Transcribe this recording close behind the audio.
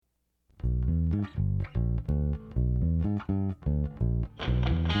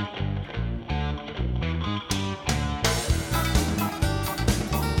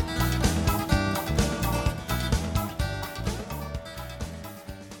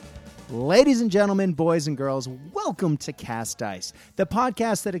Ladies and gentlemen, boys and girls, welcome to Cast Dice, the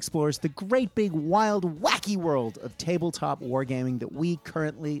podcast that explores the great big wild wacky world of tabletop wargaming that we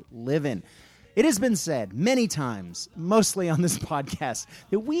currently live in. It has been said many times, mostly on this podcast,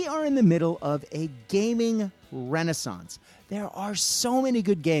 that we are in the middle of a gaming renaissance. There are so many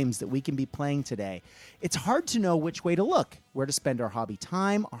good games that we can be playing today. It's hard to know which way to look, where to spend our hobby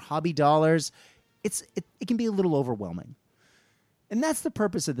time, our hobby dollars. It can be a little overwhelming. And that's the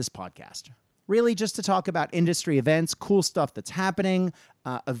purpose of this podcast. Really just to talk about industry events, cool stuff that's happening,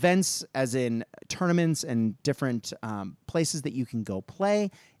 events as in tournaments and different places that you can go play,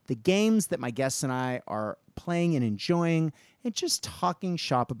 the games that my guests and I are playing and enjoying, and just talking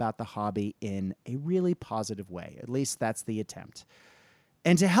shop about the hobby in a really positive way. At least that's the attempt.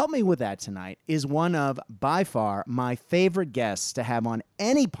 And to help me with that tonight is one of, by far, my favorite guests to have on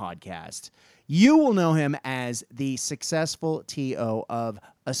any podcast. You will know him as the successful TO of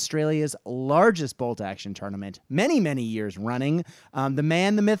Australia's largest bolt-action tournament, many, many years running. The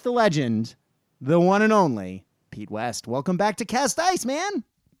man, the myth, the legend, the one and only, Pete West. Welcome back to Cast Dice, man.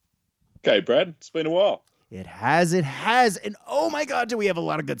 Okay, Brad. It's been a while. It has. And oh my God, do we have a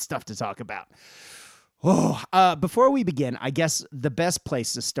lot of good stuff to talk about. Before we begin, I guess the best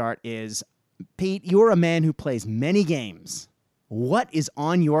place to start is, Pete, you're a man who plays many games. What is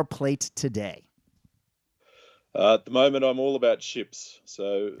on your plate today? At the moment, I'm all about ships.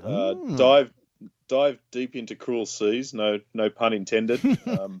 So dive deep into cruel seas. No pun intended.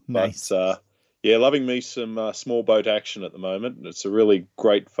 Nice. But loving me some small boat action at the moment. It's a really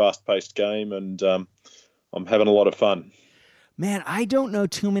great, fast-paced game, and I'm having a lot of fun. Man, I don't know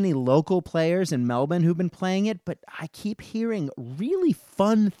too many local players in Melbourne who've been playing it, but I keep hearing really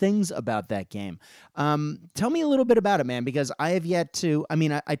fun things about that game. Tell me a little bit about it, man, because I have yet to...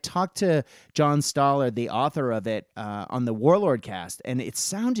 I talked to John Stoller, the author of it, on the Warlord cast, and it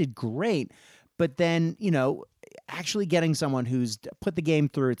sounded great, but then, actually getting someone who's put the game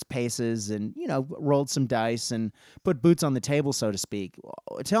through its paces and, rolled some dice and put boots on the table, so to speak.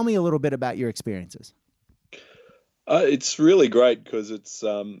 Tell me a little bit about your experiences. It's really great because it's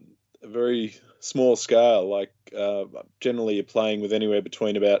a very small scale. Like generally you're playing with anywhere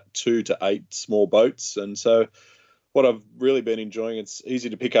between about 2 to 8 small boats. And so what I've really been enjoying, it's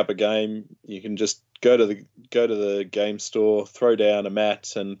easy to pick up a game. You can just go to the game store, throw down a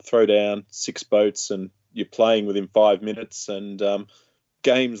mat and throw down 6 boats, and you're playing within 5 minutes. And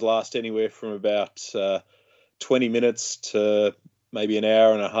games last anywhere from about 20 minutes to maybe an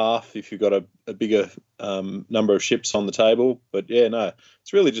hour and a half if you've got a bigger number of ships on the table. But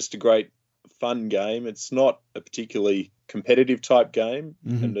it's really just a great fun game. It's not a particularly competitive type game,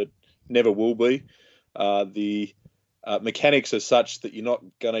 and it never will be. The mechanics are such that you're not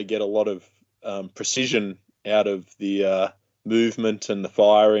going to get a lot of precision out of the movement and the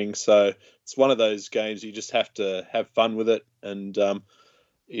firing. So it's one of those games you just have to have fun with it, and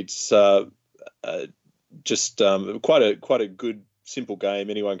it's just quite a good, simple game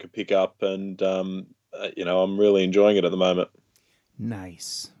anyone can pick up, and I'm really enjoying it at the moment.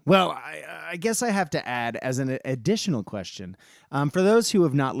 Nice. Well, I guess I have to add as an additional question, for those who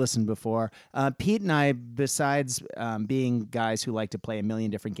have not listened before, Pete and I, besides being guys who like to play a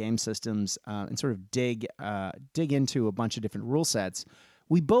million different game systems and sort of dig into a bunch of different rule sets,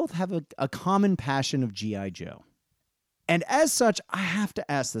 we both have a common passion of G.I. Joe. And as such, I have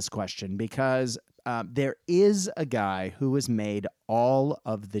to ask this question because there is a guy who has made all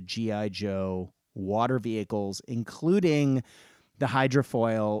of the G.I. Joe water vehicles, including the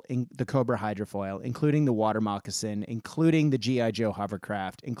hydrofoil, the Cobra hydrofoil, including the water moccasin, including the G.I. Joe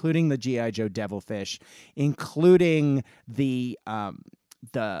hovercraft, including the G.I. Joe devilfish, including the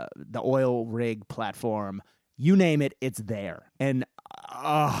oil rig platform. You name it, it's there. And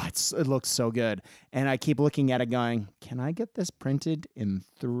it looks so good. And I keep looking at it going, can I get this printed in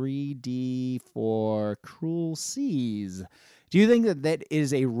 3D for Cruel Seas? Do you think that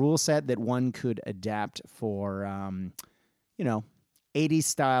is a rule set that one could adapt for, 80s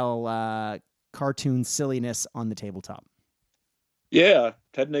style cartoon silliness on the tabletop? Yeah, I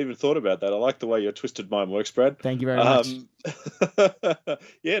hadn't even thought about that. I like the way your twisted mind works, Brad. Thank you very much.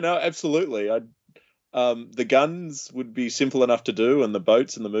 Yeah, no, absolutely. The guns would be simple enough to do, and the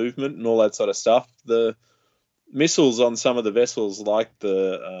boats and the movement and all that sort of stuff. The missiles on some of the vessels, like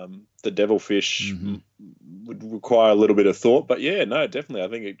the devilfish, would require a little bit of thought. But yeah, no, definitely, I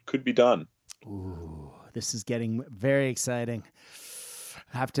think it could be done. Ooh, this is getting very exciting.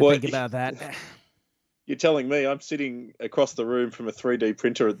 I have to think about that. You're telling me I'm sitting across the room from a 3D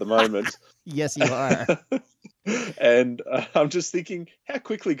printer at the moment. Yes, you are. And I'm just thinking, how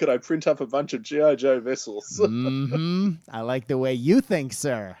quickly could I print up a bunch of G.I. Joe vessels? I like the way you think,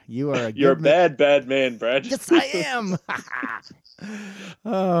 sir. You are a You're a good man. bad man, Brad. Yes, I am.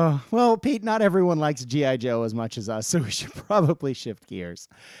 Oh, well, Pete, not everyone likes G.I. Joe as much as us, so we should probably shift gears.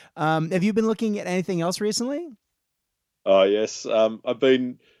 Have you been looking at anything else recently? Oh, yes. I've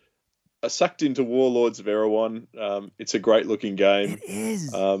been sucked into Warlords of Erewhon. It's a great looking game. It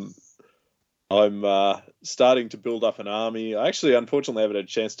is. I'm starting to build up an army. I actually, unfortunately, haven't had a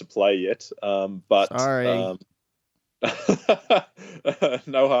chance to play yet. But Sorry.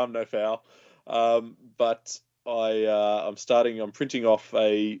 no harm, no foul. But I'm starting. I'm printing off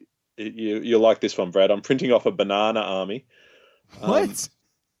you'll like this one, Brad. I'm printing off a banana army. What?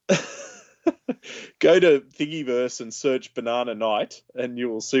 Go to Thingiverse and search Banana Knight, and you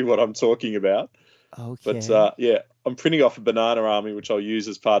will see what I'm talking about. Okay. But yeah, I'm printing off a banana army, which I'll use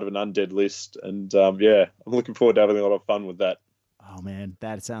as part of an undead list. And yeah, I'm looking forward to having a lot of fun with that. Oh, man,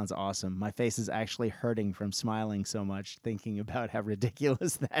 that sounds awesome. My face is actually hurting from smiling so much thinking about how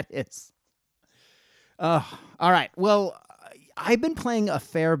ridiculous that is. All right. Well, I've been playing a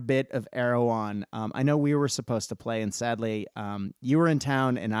fair bit of Erewhon. I know we were supposed to play, and sadly, you were in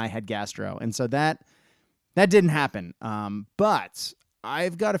town and I had gastro. And so that didn't happen. But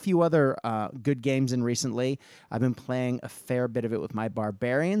I've got a few other good games in recently. I've been playing a fair bit of it with my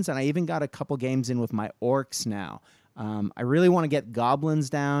barbarians, and I even got a couple games in with my orcs now. I really want to get goblins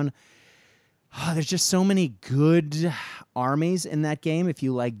down. Oh, there's just so many good armies in that game. If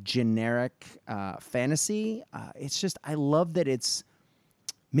you like generic fantasy, it's just, I love that it's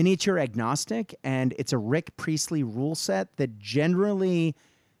miniature agnostic, and it's a Rick Priestley rule set that generally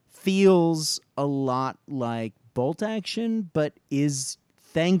feels a lot like Bolt Action, but is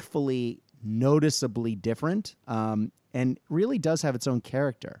thankfully noticeably different, and really does have its own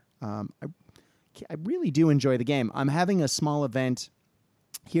character. I really do enjoy the game. I'm having a small event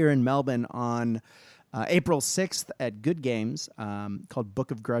here in Melbourne on April 6th at Good Games called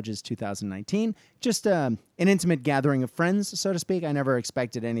Book of Grudges 2019. Just an intimate gathering of friends, so to speak. I never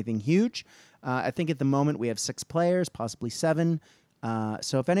expected anything huge. I think at the moment we have 6 players, possibly 7.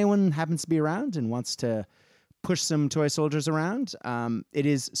 So if anyone happens to be around and wants to push some toy soldiers around, it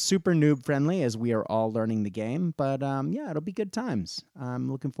is super noob friendly as we are all learning the game. But yeah, it'll be good times.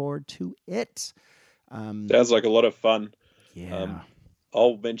 I'm looking forward to it. Sounds like a lot of fun. Yeah.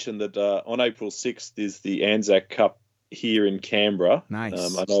 I'll mention that on April 6th is the Anzac Cup here in Canberra.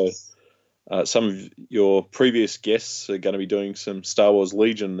 Nice. I know some of your previous guests are going to be doing some Star Wars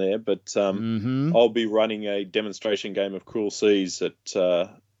Legion there, but I'll be running a demonstration game of Cruel Seas at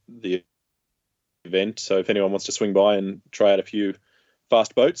the event. So if anyone wants to swing by and try out a few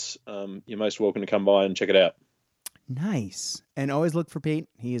fast boats, you're most welcome to come by and check it out. Nice. And always look for Pete.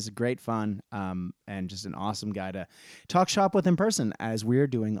 He is great fun and just an awesome guy to talk shop with in person, as we're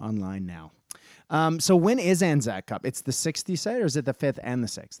doing online now. So when is Anzac Cup? It's the 6th, you said, or is it the 5th and the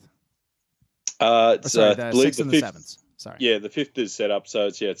 6th? It's the 6th and the 7th. Sorry. Yeah, the 5th is set up, so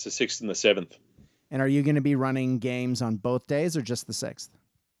it's the 6th and the 7th. And are you going to be running games on both days or just the 6th?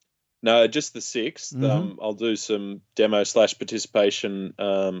 No, just the 6th. I'll do some demo/participation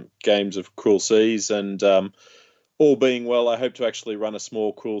games of Cruel Seas, and all being well, I hope to actually run a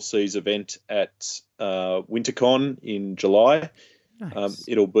small Cruel Seas event at WinterCon in July. Nice.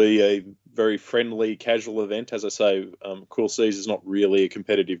 It'll be a very friendly, casual event. As I say, Cruel Seas is not really a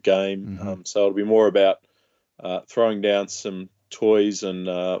competitive game, so it'll be more about throwing down some toys and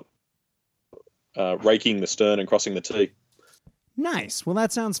raking the stern and crossing the T. Nice. Well,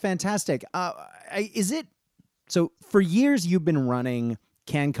 that sounds fantastic. So for years you've been running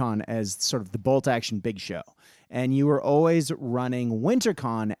CanCon as sort of the Bolt Action big show, and you were always running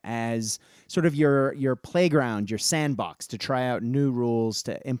WinterCon as sort of your playground, your sandbox to try out new rules,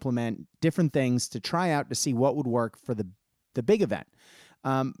 to implement different things, to try out to see what would work for the big event.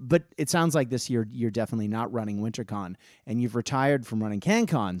 But it sounds like this year you're definitely not running WinterCon, and you've retired from running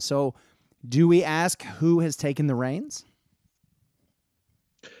CanCon. So do we ask who has taken the reins?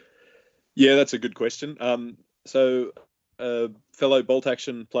 Yeah, that's a good question. So a fellow Bolt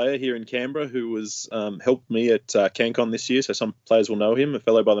Action player here in Canberra who has helped me at CanCon this year, so some players will know him, a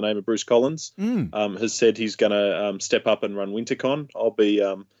fellow by the name of Bruce Collins, has said he's going to step up and run WinterCon. I'll be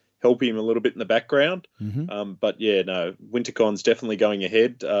helping him a little bit in the background. But yeah, no, WinterCon's definitely going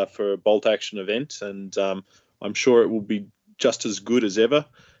ahead for a Bolt Action event, and I'm sure it will be just as good as ever.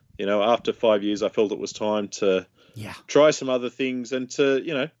 You know, after 5 years, I felt it was time to try some other things and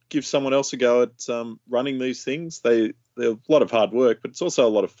to, give someone else a go at running these things. They're a lot of hard work, but it's also a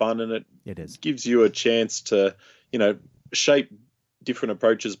lot of fun, and it is. Gives you a chance to, shape different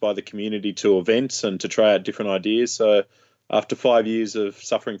approaches by the community to events and to try out different ideas. So after 5 years of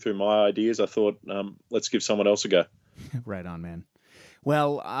suffering through my ideas, I thought, let's give someone else a go. Right on, man.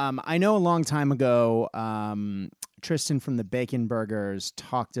 Well, I know a long time ago, Tristan from the Bacon Burgers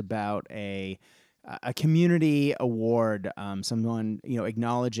talked about a community award, someone,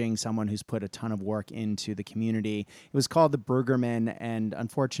 acknowledging someone who's put a ton of work into the community. It was called the Burgerman, and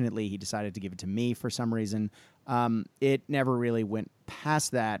unfortunately, he decided to give it to me for some reason. It never really went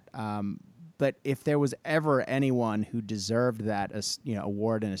past that. But if there was ever anyone who deserved that,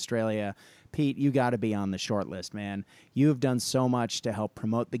 award in Australia, Pete, you got to be on the short list, man. You have done so much to help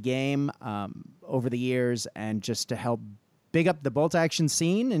promote the game over the years, and just to help big up the bolt action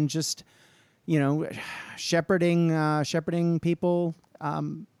scene, and just shepherding people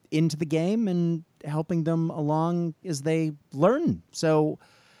into the game and helping them along as they learn. So,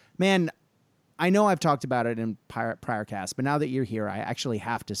 man, I know I've talked about it in prior casts, but now that you're here, I actually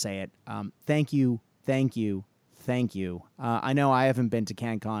have to say it. Thank you. I know I haven't been to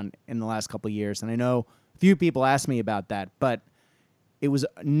CanCon in the last couple of years, and I know a few people asked me about that, but it was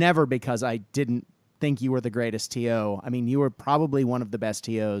never because I didn't think you were the greatest TO. I mean, you were probably one of the best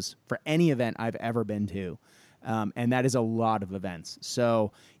TOs for any event I've ever been to, and that is a lot of events.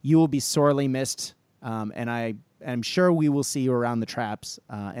 So you will be sorely missed, and I am sure we will see you around the traps,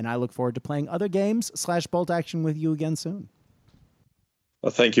 and I look forward to playing other games / bolt action with you again soon.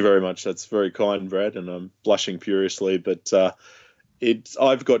 Well, thank you very much. That's very kind, Brad, and I'm blushing furiously, but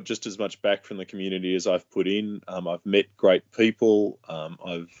I've got just as much back from the community as I've put in. I've met great people.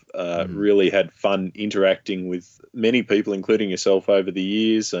 I've really had fun interacting with many people, including yourself, over the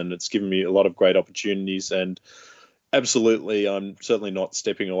years, and it's given me a lot of great opportunities. And absolutely, I'm certainly not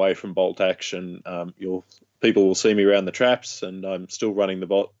stepping away from bolt action. People will see me around the traps, and I'm still running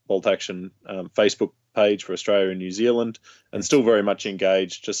the bolt action Facebook page for Australia and New Zealand, and still very much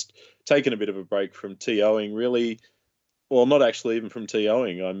engaged, just taking a bit of a break from TOing, really. Well, not actually even from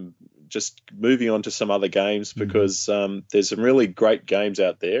TOing. I'm just moving on to some other games because there's some really great games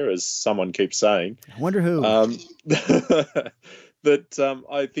out there, as someone keeps saying. I wonder who. That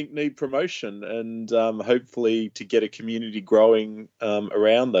I think need promotion, and hopefully to get a community growing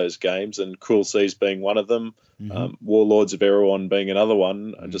around those games, and Cruel Seas being one of them, Warlords of Erewhon being another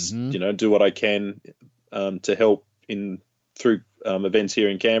one. I just do what I can to help through events here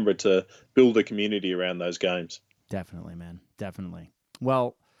in Canberra to build a community around those games. Definitely, man. Definitely.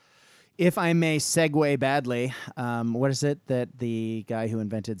 Well, if I may segue badly, what is it that the guy who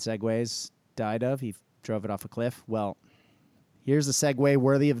invented segways died of? He drove it off a cliff. Well, here's a segue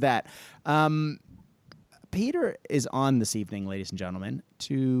worthy of that. Peter is on this evening, ladies and gentlemen,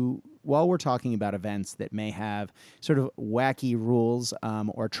 while we're talking about events that may have sort of wacky rules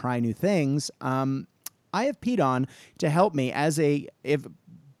or try new things, I have Pete on to help me as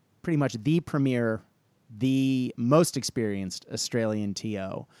pretty much the most experienced Australian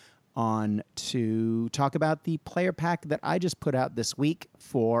TO on to talk about the player pack that I just put out this week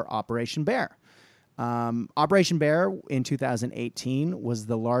for Operation Bear. Operation Bear in 2018 was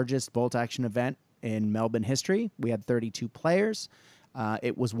the largest bolt action event in Melbourne history. We had 32 players.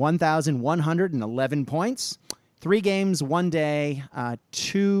 It was 1,111 points, 3 games, 1 day,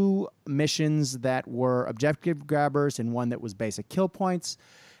 2 missions that were objective grabbers, and 1 that was basic kill points.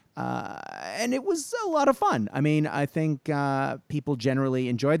 And it was a lot of fun. I mean, I think people generally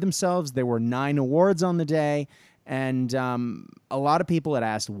enjoyed themselves. There were 9 awards on the day. And a lot of people had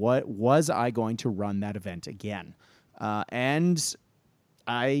asked, what was I going to run that event again? And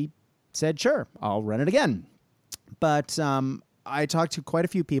I said, sure, I'll run it again. But I talked to quite a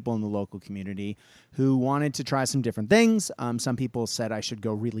few people in the local community who wanted to try some different things. Some people said I should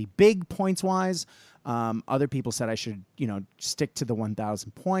go really big points-wise. Other people said I should, stick to the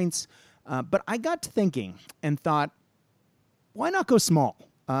 1,000 points. But I got to thinking and thought, why not go small?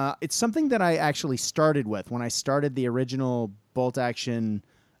 It's something that I actually started with when I started the original bolt action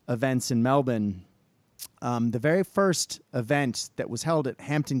events in Melbourne. The very first event that was held at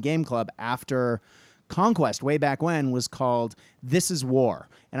Hampton Game Club after Conquest way back when was called This Is War.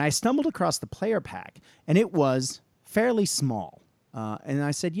 And I stumbled across the player pack, and it was fairly small. And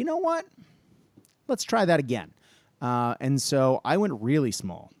I said, you know what? Let's try that again. And so I went really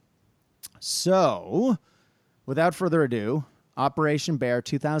small. So without further ado, Operation Bear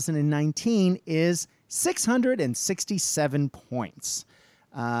 2019 is 667 points.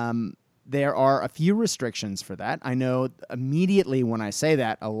 There are a few restrictions for that. I know immediately when I say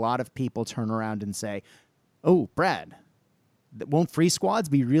that, a lot of people turn around and say, oh, Brad, won't free squads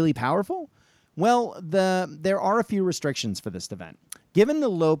be really powerful? Well, there are a few restrictions for this event. Given the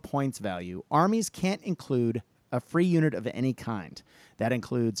low points value, armies can't include a free unit of any kind. That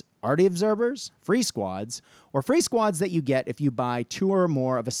includes arty observers, free squads, or free squads that you get if you buy 2 or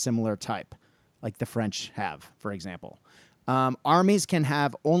more of a similar type, like the French have, for example. Armies can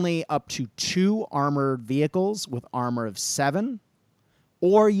have only up to 2 armored vehicles with armor of 7,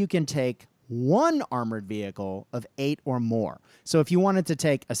 or you can take 1 armored vehicle of 8 or more. So if you wanted to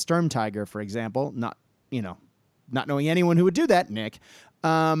take a Sturmtiger, for example, not knowing anyone who would do that, Nick,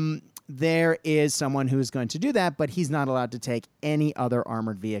 there is someone who is going to do that, but he's not allowed to take any other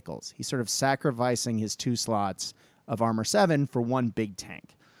armored vehicles. He's sort of sacrificing his 2 slots of armor 7 for 1 big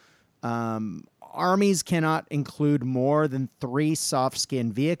tank. Armies cannot include more than 3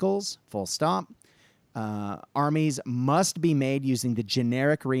 soft-skin vehicles, full stop. Armies must be made using the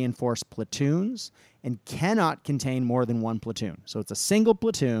generic reinforced platoons and cannot contain more than 1 platoon. So it's a single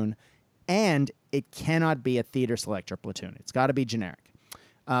platoon, and it cannot be a theater selector platoon. It's got to be generic.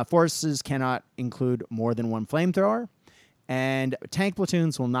 Forces cannot include more than 1 flamethrower, and tank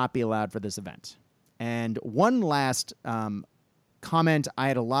platoons will not be allowed for this event. And one last comment I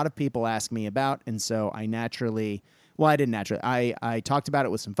had a lot of people ask me about, and so I talked about it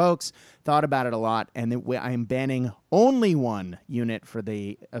with some folks, thought about it a lot, and I am banning only 1 unit for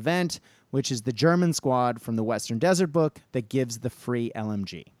the event, which is the German squad from the Western Desert book that gives the free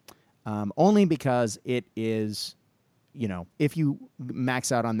LMG. Only because it is, if you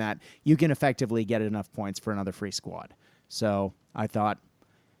max out on that, you can effectively get enough points for another free squad. So I thought,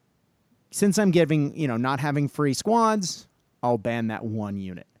 since I'm giving, not having free squads, I'll ban that 1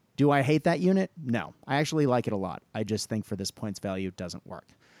 unit. Do I hate that unit? No. I actually like it a lot. I just think for this points value, it doesn't work.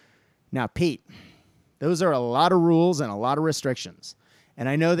 Now, Pete, those are a lot of rules and a lot of restrictions. And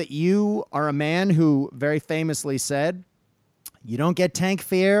I know that you are a man who very famously said, you don't get tank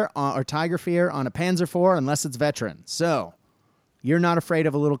fear or tiger fear on a Panzer IV unless it's veteran. So you're not afraid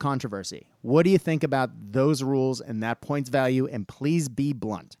of a little controversy. What do you think about those rules and that points value? And please be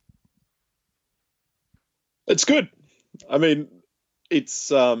blunt. It's good. I mean,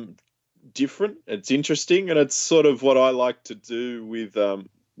 it's different. It's interesting, and it's sort of what I like to do with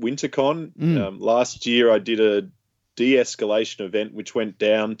WinterCon. Last year, I did a de-escalation event, which went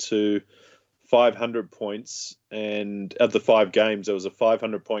down to 500 points, and of the 5 games, there was a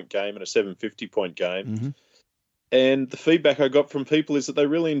 500-point game and a 750-point game. Mm-hmm. And the feedback I got from people is that they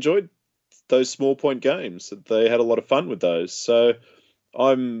really enjoyed those small point games. That they had a lot of fun with those. So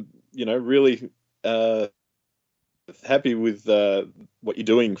I'm, really happy with what you're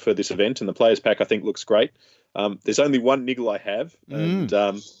doing for this event, and the players pack I think looks great. There's only one niggle I have, and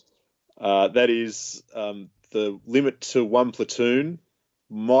that is the limit to 1 platoon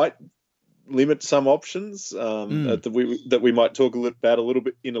might limit some options that we might talk about a little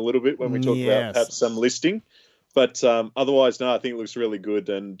bit when we talk about perhaps some listing. But otherwise, no, I think it looks really good.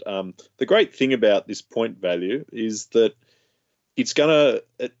 And the great thing about this point value is that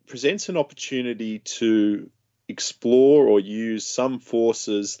it presents an opportunity to explore or use some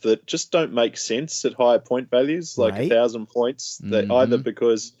forces that just don't make sense at higher point values, like 1,000 points, that either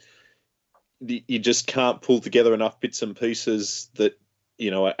because you just can't pull together enough bits and pieces that,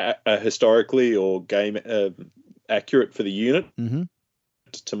 are historically or game accurate for the unit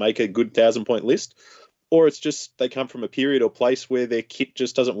to make a good 1,000-point list, or it's just they come from a period or place where their kit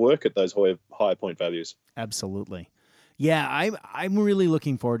just doesn't work at those higher point values. Absolutely. Yeah, I'm really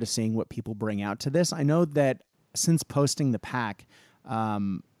looking forward to seeing what people bring out to this. I know that since posting the pack,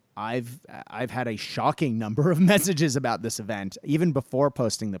 I've had a shocking number of messages about this event. Even before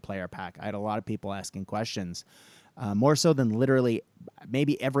posting the player pack, I had a lot of people asking questions, more so than literally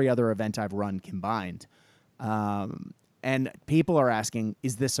maybe every other event I've run combined. And people are asking,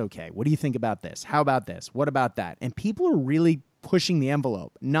 is this okay? What do you think about this? How about this? What about that? And people are really pushing the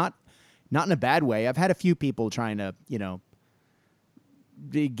envelope, not in a bad way. I've had a few people trying to,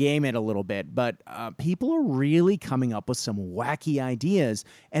 game it a little bit, but people are really coming up with some wacky ideas,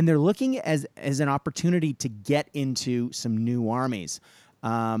 and they're looking as an opportunity to get into some new armies.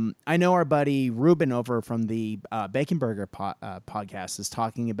 I know our buddy Ruben over from the Bacon Burger podcast is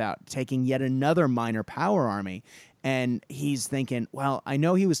talking about taking yet another minor power army, and he's thinking, well, I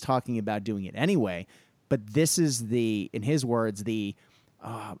know he was talking about doing it anyway, but this is in his words,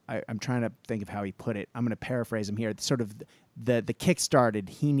 I'm trying to think of how he put it. I'm going to paraphrase him here. Sort of the kick-started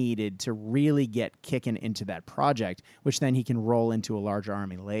he needed to really get kicking into that project, which then he can roll into a larger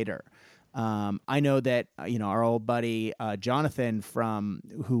army later. I know that our old buddy Jonathan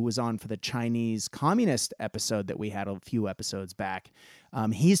who was on for the Chinese Communist episode that we had a few episodes back.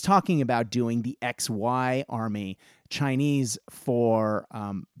 He's talking about doing the XY army Chinese for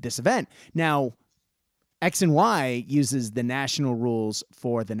this event. Now, X and Y uses the national rules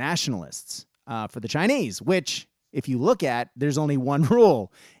for the nationalists. for the Chinese, which, if you look at, there's only one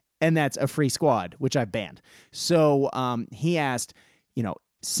rule, and that's a free squad, which I've banned. So he asked,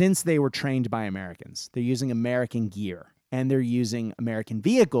 since they were trained by Americans, they're using American gear, and they're using American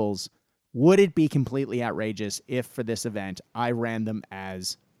vehicles, would it be completely outrageous if for this event I ran them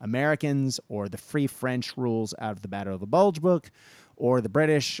as Americans or the Free French rules out of the Battle of the Bulge book or the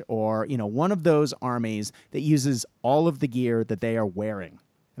British or, one of those armies that uses all of the gear that they are wearing?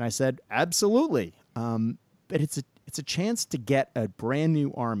 And I said, absolutely. But it's a chance to get a brand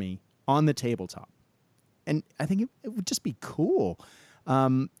new army on the tabletop. And I think it would just be cool.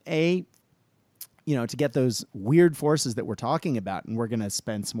 To get those weird forces that we're talking about, and we're going to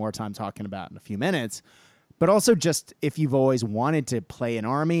spend some more time talking about in a few minutes, but also just if you've always wanted to play an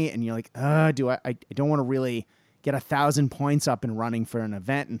army and you're like, I don't want to really get 1,000 points up and running for an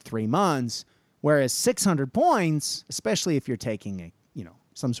event in 3 months, whereas 600 points, especially if you're taking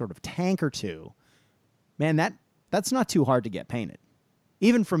some sort of tank or two, man, that's not too hard to get painted,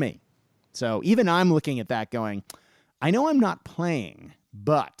 even for me. So even I'm looking at that going, I know I'm not playing,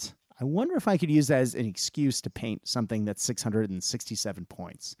 but I wonder if I could use that as an excuse to paint something that's 667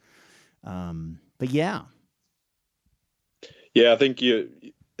 points. But yeah. Yeah, I think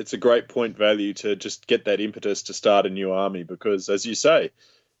it's a great point value to just get that impetus to start a new army because, as you say,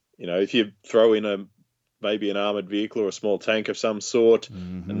 if you throw in maybe an armored vehicle or a small tank of some sort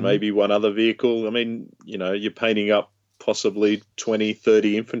and maybe one other vehicle, you're painting up possibly 20,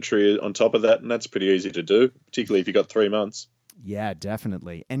 30 infantry on top of that, and that's pretty easy to do, particularly if you've got 3 months. Yeah,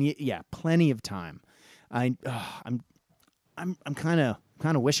 definitely. And plenty of time. I'm kind of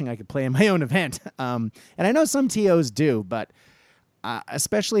wishing I could play in my own event. And I know some TOs do, but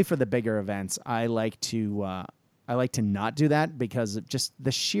especially for the bigger events, I like to not do that because of just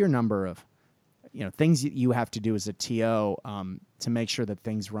the sheer number of things you have to do as a TO to make sure that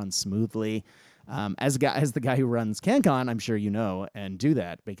things run smoothly. As the guy who runs CanCon, I'm sure and do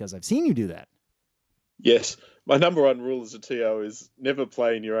that because I've seen you do that. Yes. My number one rule as a TO is never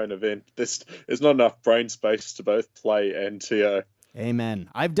play in your own event. There's not enough brain space to both play and TO. Amen.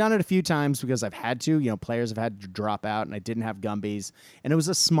 I've done it a few times because I've had to. Players have had to drop out, and I didn't have Gumbies. And it was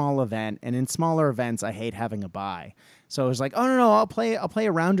a small event, and in smaller events, I hate having a bye. So I was like, oh, no, I'll play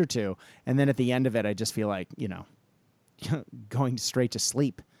a round or two. And then at the end of it, I just feel like, going straight to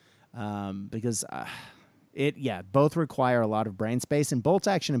sleep because both require a lot of brain space. And Bolt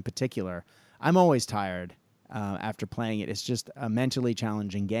Action in particular, I'm always tired. After playing it, it's just a mentally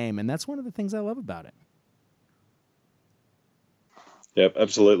challenging game, and that's one of the things I love about it. Yep,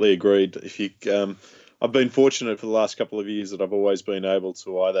 absolutely agreed. I've been fortunate for the last couple of years that I've always been able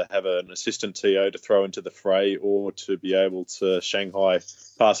to either have an assistant TO to throw into the fray or to be able to Shanghai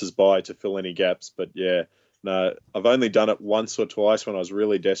passers-by to fill any gaps. But no, I've only done it once or twice when I was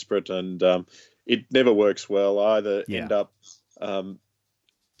really desperate, and it never works well. I either end up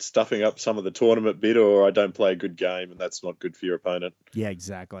stuffing up some of the tournament bit or I don't play a good game, and that's not good for your opponent. Yeah,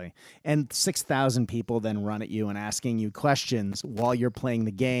 exactly. And 6,000 people then run at you and asking you questions while you're playing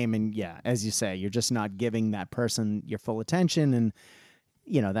the game. And as you say, you're just not giving that person your full attention. And,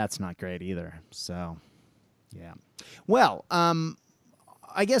 that's not great either. So, yeah. Well,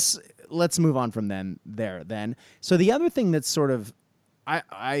 I guess let's move on from then. So the other thing that's sort of,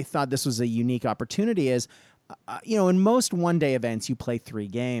 I thought this was a unique opportunity is, in most one-day events, you play 3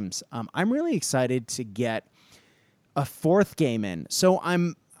 games. I'm really excited to get a 4th game in. So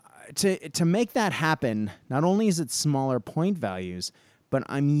I'm to make that happen. Not only is it smaller point values, but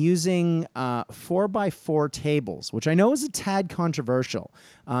I'm using 4x4 tables, which I know is a tad controversial,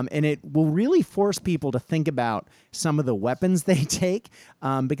 and it will really force people to think about some of the weapons they take,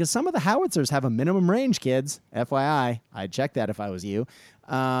 because some of the howitzers have a minimum range. Kids, FYI, I'd check that if I was you.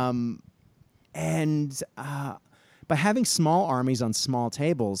 And by having small armies on small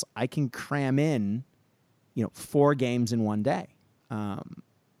tables, I can cram in, 4 games in one day.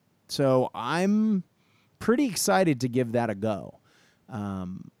 So I'm pretty excited to give that a go. I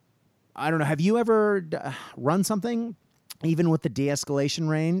don't know. Have you ever run something, even with the de-escalation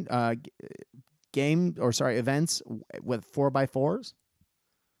events with 4x4s?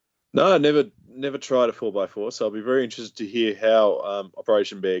 No, I never tried a 4x4, so I'll be very interested to hear how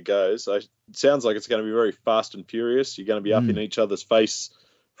Operation Bear goes. It sounds like it's going to be very fast and furious. You're going to be up in each other's face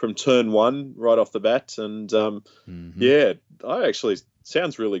from turn 1 right off the bat. And, I actually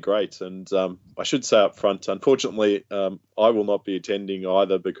sounds really great. And I should say up front, unfortunately, I will not be attending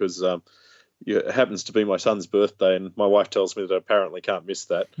either because it happens to be my son's birthday, and my wife tells me that I apparently can't miss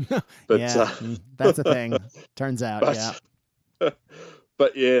that. But that's a thing. Turns out,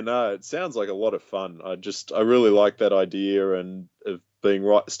 But it sounds like a lot of fun. I really like that idea and of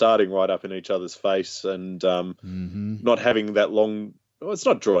being starting right up in each other's face and not having that long. Well, it's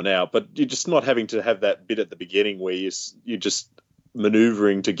not drawn out, but you're just not having to have that bit at the beginning where you're just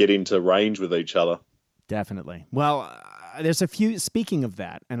maneuvering to get into range with each other. Definitely. Well, there's a few, speaking of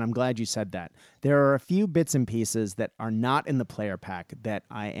that, and I'm glad you said that, there are a few bits and pieces that are not in the player pack that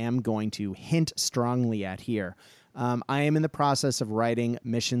I am going to hint strongly at here. I am in the process of writing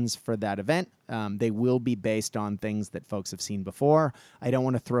missions for that event. They will be based on things that folks have seen before. I don't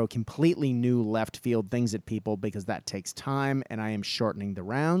want to throw completely new left field things at people because that takes time, and I am shortening the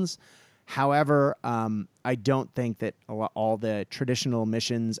rounds. However, I don't think that all the traditional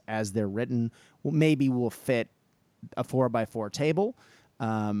missions as they're written will fit a 4x4 table.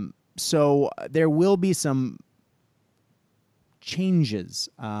 So there will be some changes,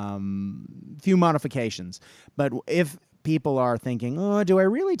 few modifications. But if people are thinking, oh, do I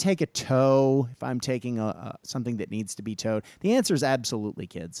really take a tow if I'm taking something that needs to be towed? The answer is absolutely,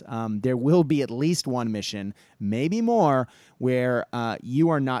 kids. There will be at least one mission, maybe more, where you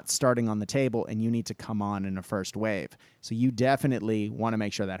are not starting on the table and you need to come on in a first wave. So you definitely want to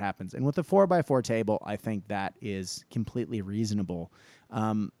make sure that happens. And with the 4x4 table, I think that is completely reasonable.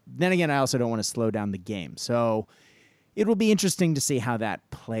 Then again, I also don't want to slow down the game. So it will be interesting to see how that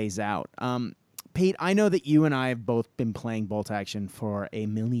plays out. Pete, I know that you and I have both been playing Bolt Action for a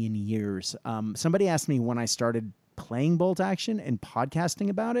million years. Somebody asked me when I started playing Bolt Action and podcasting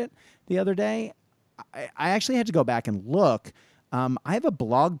about it the other day. I actually had to go back and look. I have a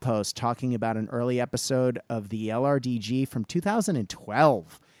blog post talking about an early episode of the LRDG from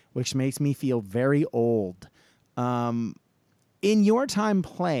 2012, which makes me feel very old. In your time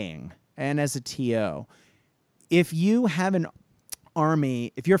playing and as a TO, if you have an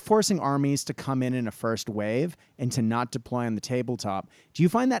army, if you're forcing armies to come in a first wave and to not deploy on the tabletop, do you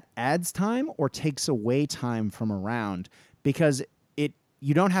find that adds time or takes away time from a round? Because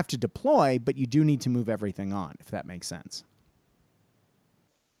you don't have to deploy, but you do need to move everything on, if that makes sense.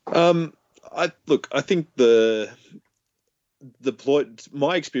 I think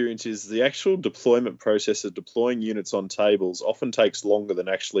my experience is the actual deployment process of deploying units on tables often takes longer than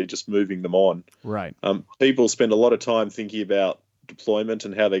actually just moving them on. Right. People spend a lot of time thinking about deployment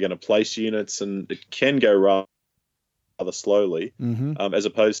and how they're going to place units, and it can go rather slowly, as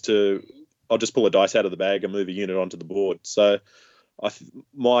opposed to I'll just pull a dice out of the bag and move a unit onto the board. So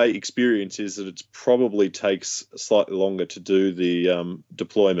my experience is that it probably takes slightly longer to do the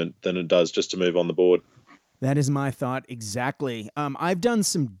deployment than it does just to move on the board. That is my thought exactly. I've done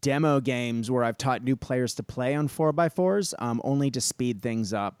some demo games where I've taught new players to play on 4x4s, only to speed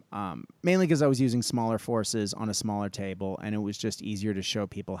things up, mainly because I was using smaller forces on a smaller table, and it was just easier to show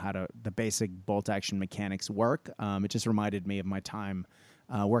people how the basic bolt action mechanics work. It just reminded me of my time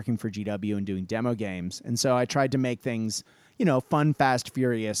working for GW and doing demo games. And so I tried to make things, fun, fast,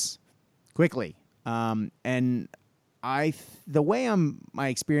 furious, quickly. And the way my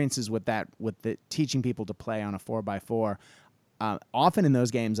experiences with the teaching people to play on a 4x4, often in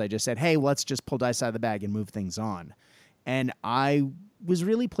those games I just said, hey, let's just pull dice out of the bag and move things on. And I was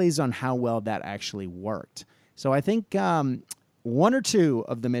really pleased on how well that actually worked. So I think one or two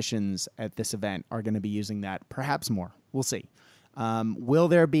of the missions at this event are going to be using that, perhaps more. We'll see. Will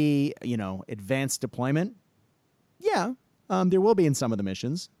there be, advanced deployment? Yeah, there will be in some of the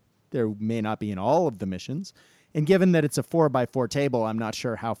missions. There may not be in all of the missions. And given that it's a 4x4 table, I'm not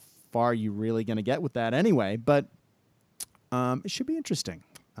sure how far you're really going to get with that anyway, but it should be interesting.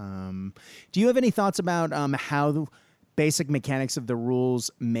 Do you have any thoughts about how the basic mechanics of the rules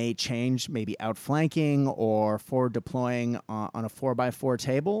may change, maybe outflanking or forward deploying on a 4x4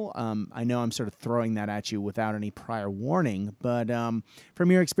 table? I know I'm sort of throwing that at you without any prior warning, but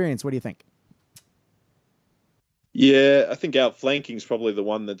from your experience, what do you think? Yeah, I think outflanking is probably the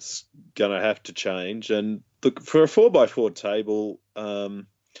one that's going to have to change. And look, for a 4x4 table,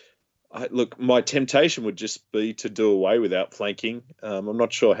 my temptation would just be to do away with outflanking. I'm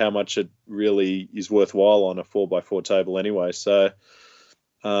not sure how much it really is worthwhile on a 4x4 table anyway. So,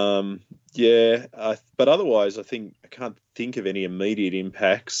 but otherwise, I can't think of any immediate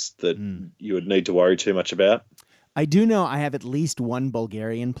impacts that you would need to worry too much about. I do know I have at least one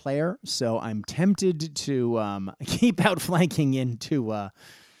Bulgarian player, so I'm tempted to keep outflanking into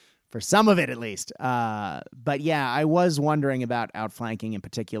for some of it at least. But yeah, I was wondering about outflanking in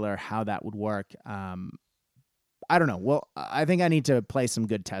particular, how that would work. I don't know. Well, I think I need to play some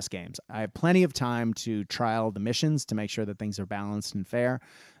good test games. I have plenty of time to trial the missions to make sure that things are balanced and fair.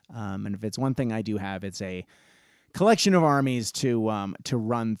 And if it's one thing I do have, it's a collection of armies to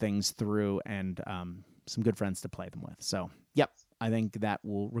run things through and some good friends to play them with. So, yep, I think that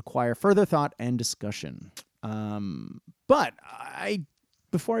will require further thought and discussion. But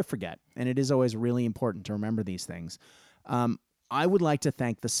before I forget, and it is always really important to remember these things, I would like to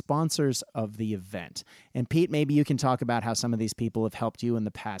thank the sponsors of the event. And Pete, maybe you can talk about how some of these people have helped you in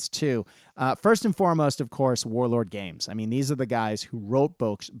the past too. First and foremost, of course, Warlord Games. I mean, these are the guys who wrote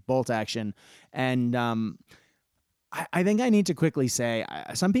Bolt Action. And I think I need to quickly say,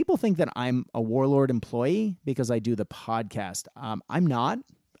 some people think that I'm a Warlord employee because I do the podcast. I'm not.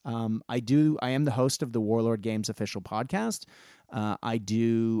 I am the host of the Warlord Games official podcast. I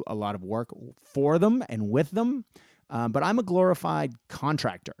do a lot of work for them and with them. But I'm a glorified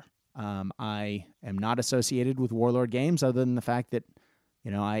contractor. I am not associated with Warlord Games other than the fact that,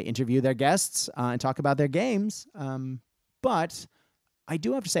 I interview their guests and talk about their games. But I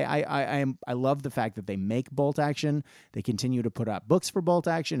do have to say, I love the fact that they make Bolt Action. They continue to put out books for Bolt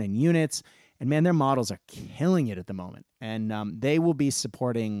Action and units. And man, their models are killing it at the moment. And they will be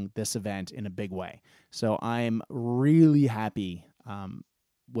supporting this event in a big way. So I'm really happy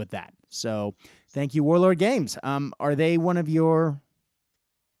with that. So thank you, Warlord Games. Are they one of your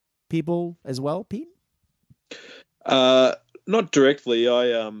people as well, Pete? Not directly.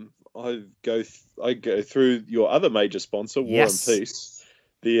 I go through your other major sponsor, War and Peace.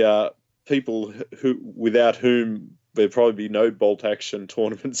 The people without whom there'd probably be no Bolt Action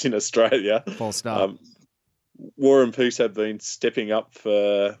tournaments in Australia. Full stop. War and Peace have been stepping up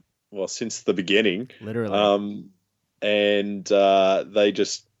since the beginning. Literally. And they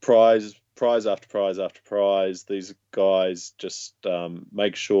just prize after prize after prize. These guys just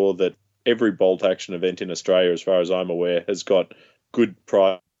make sure that every Bolt Action event in Australia, as far as I'm aware, has got good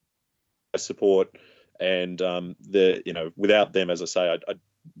prize support. And without them, as I say,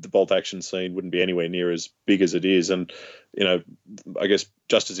 the Bolt Action scene wouldn't be anywhere near as big as it is. And I guess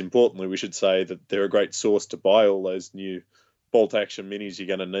just as importantly, we should say that they're a great source to buy all those new Bolt Action minis you're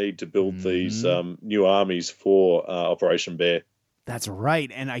going to need to build these new armies for Operation Bear. That's right.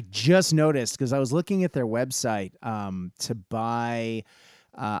 And I just noticed, because I was looking at their website to buy,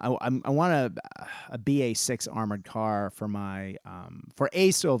 I want a BA-6 armored car for my for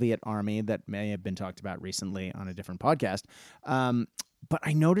a Soviet army that may have been talked about recently on a different podcast. But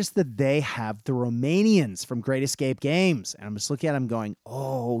I noticed that they have the Romanians from Great Escape Games. And I'm just looking at them going,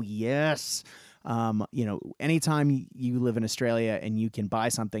 oh, yes. Anytime you live in Australia and you can buy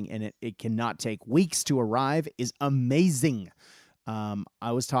something and it cannot take weeks to arrive is amazing.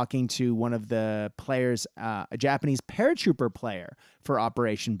 I was talking to one of the players, a Japanese paratrooper player for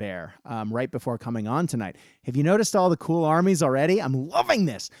Operation Bear, right before coming on tonight. Have you noticed all the cool armies already? I'm loving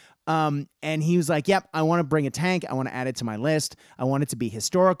this. And he was like, yep, I want to bring a tank. I want to add it to my list. I want it to be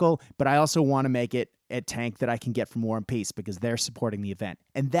historical, but I also want to make it a tank that I can get from War and Peace because they're supporting the event.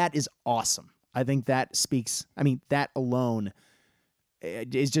 And that is awesome. I think that speaks, that alone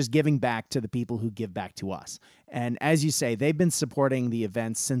is just giving back to the people who give back to us. And as you say, they've been supporting the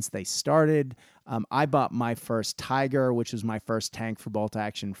events since they started. I bought my first Tiger, which was my first tank for Bolt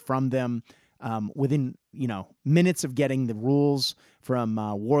Action, from them within, minutes of getting the rules from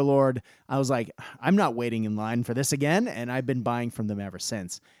Warlord. I was like, I'm not waiting in line for this again. And I've been buying from them ever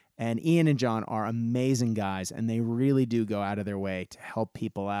since. And Ian and John are amazing guys, and they really do go out of their way to help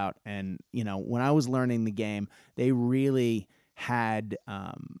people out. And, when I was learning the game, they really had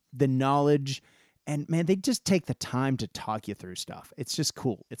the knowledge, and man, they just take the time to talk you through stuff. It's just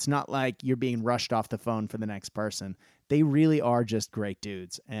cool. It's not like you're being rushed off the phone for the next person. They really are just great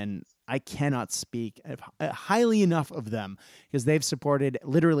dudes, and I cannot speak highly enough of them because they've supported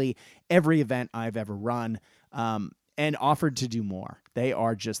literally every event I've ever run. And offered to do more. They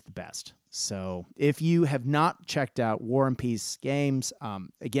are just the best. So if you have not checked out War and Peace Games,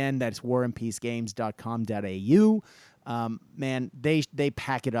 again, that's warandpeacegames.com.au. Man, they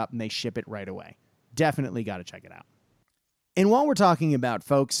pack it up and they ship it right away. Definitely got to check it out. And while we're talking about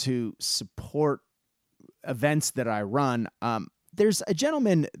folks who support events that I run, there's a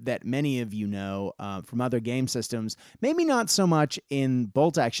gentleman that many of you know from other game systems, maybe not so much in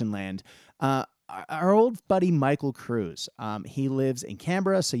Bolt Action land, our old buddy Michael Cruz. He lives in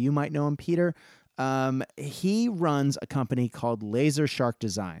Canberra, so you might know him, Peter. He runs a company called Laser Shark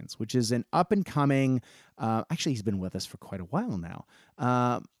Designs, which is an up-and-coming... actually, he's been with us for quite a while now.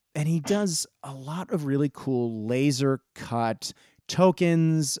 And he does a lot of really cool laser-cut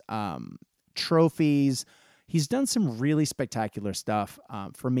tokens, trophies. He's done some really spectacular stuff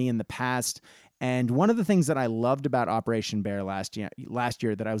for me in the past. And one of the things that I loved about Operation Bear last year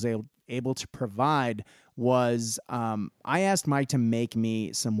that I was able to provide was I asked Mike to make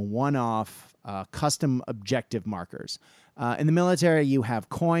me some one-off custom objective markers. In the military, you have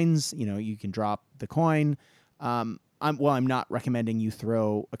coins. You can drop the coin. I'm not recommending you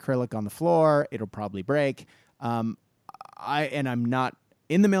throw acrylic on the floor. It'll probably break. I'm not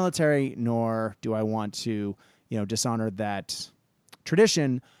in the military, nor do I want to, dishonor that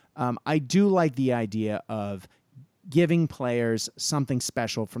tradition. I do like the idea of giving players something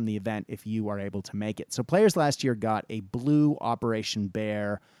special from the event if you are able to make it. So players last year got a blue Operation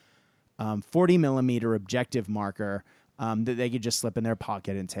Bear 40 millimeter objective marker that they could just slip in their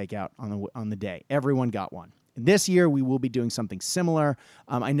pocket and take out on the day. Everyone got one. This year, we will be doing something similar.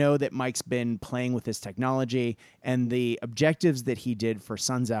 I know that Mike's been playing with this technology, and the objectives that he did for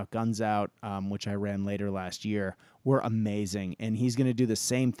Suns Out, Guns Out, which I ran later last year, were amazing, and he's going to do the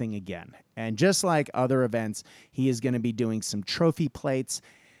same thing again. And just like other events, he is going to be doing some trophy plates.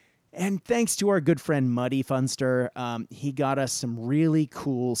 And thanks to our good friend Muddy Funster, he got us some really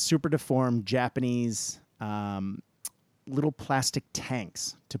cool, super deformed Japanese little plastic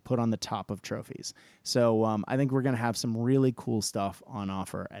tanks to put on the top of trophies. So I think we're going to have some really cool stuff on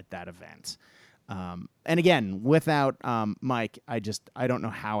offer at that event. And again, without Mike, I don't know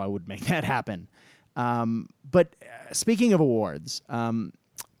how I would make that happen. But speaking of awards,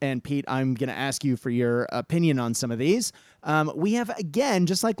 and Pete, I'm going to ask you for your opinion on some of these. We have, again,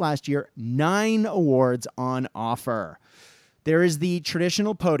 just like last year, 9 awards on offer. There is the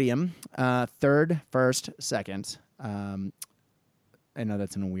traditional podium, third, first, second. I know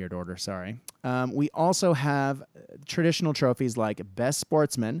that's in a weird order, sorry. We also have traditional trophies like Best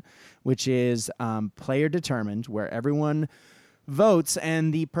Sportsman, which is player determined, where everyone votes,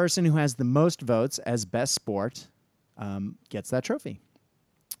 and the person who has the most votes as Best Sport gets that trophy,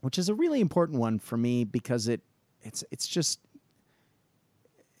 which is a really important one for me because it's just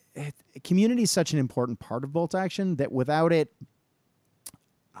community is such an important part of Bolt Action that without it,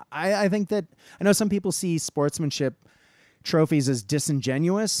 I think that I know some people see sportsmanship trophies as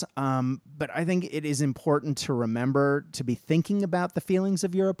disingenuous, but I think it is important to remember to be thinking about the feelings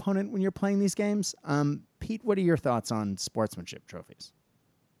of your opponent when you're playing these games. Pete, what are your thoughts on sportsmanship trophies?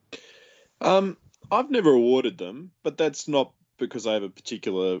 I've never awarded them, but that's not because I have a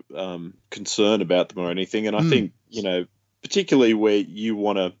particular concern about them or anything. And I think, particularly where you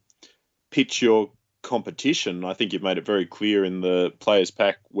want to pitch your competition, I think you've made it very clear in the players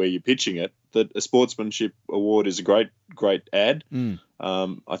pack where you're pitching it that a sportsmanship award is a great ad.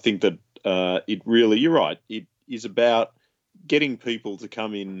 I think that it really, you're right, it is about getting people to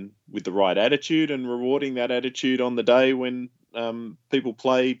come in with the right attitude and rewarding that attitude on the day when people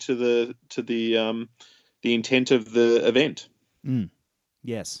play to the intent of the event.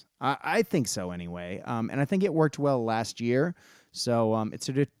 Yes, I think so anyway. And I think it worked well last year. So it's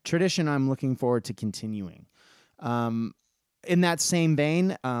a tradition I'm looking forward to continuing. In that same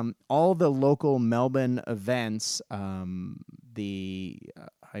vein, all the local Melbourne events, the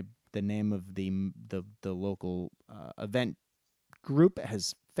name of the local event group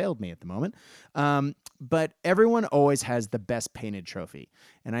has failed me at the moment. But everyone always has the best painted trophy.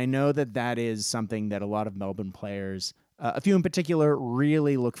 And I know that is something that a lot of Melbourne players, a few in particular,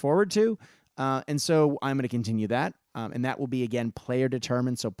 really look forward to. And so I'm going to continue that. And that will be, again, player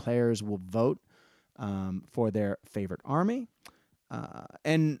determined. So players will vote for their favorite army.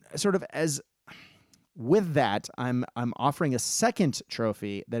 And sort of as with that, I'm offering a second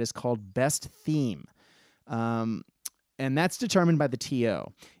trophy that is called Best Theme. And that's determined by the TO.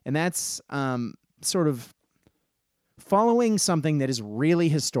 And that's sort of following something that is really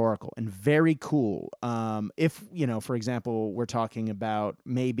historical and very cool. If, for example, we're talking about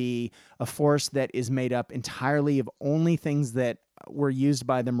maybe a force that is made up entirely of only things that were used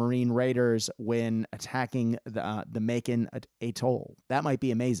by the Marine Raiders when attacking the Makin Atoll. That might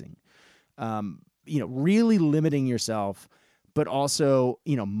be amazing. Really limiting yourself, but also,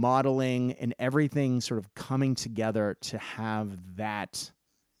 modeling and everything sort of coming together to have that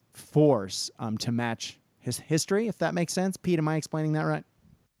force to match his history, if that makes sense. Pete, am I explaining that right?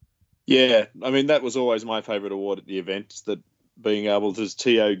 Yeah, I mean, that was always my favourite award at the event, that being able to,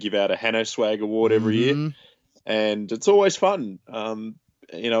 TO give out a Hanno Swag award every year. And it's always fun.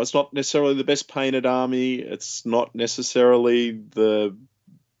 It's not necessarily the best painted army. It's not necessarily the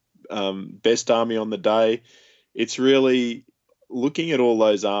best army on the day. It's really looking at all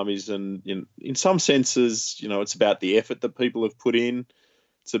those armies, and in some senses, it's about the effort that people have put in.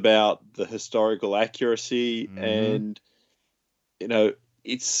 It's about the historical accuracy, and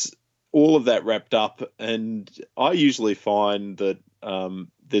it's all of that wrapped up. And I usually find that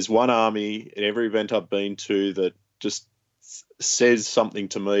there's one army at every event I've been to that just says something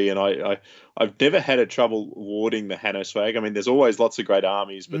to me, and I've never had a trouble awarding the Hanno Swag. I mean, there's always lots of great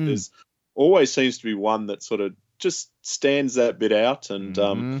armies, but there's always seems to be one that sort of just stands that bit out.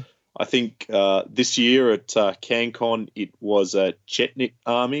 And I think this year at CanCon it was a Chetnik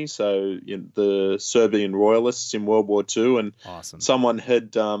army, so the Serbian royalists in World War II, and Awesome. someone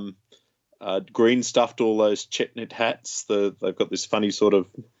had green stuffed all those Chetnik hats. They've got this funny sort of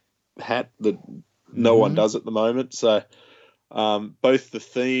hat that no one does at the moment. So both the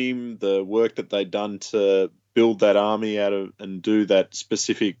theme, the work that they'd done to build that army out of and do that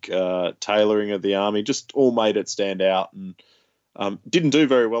specific tailoring of the army just all made it stand out, and didn't do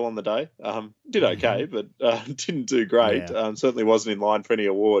very well on the day. Did okay, but didn't do great. Yeah. Certainly wasn't in line for any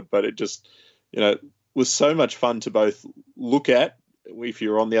award, but it just, was so much fun to both look at if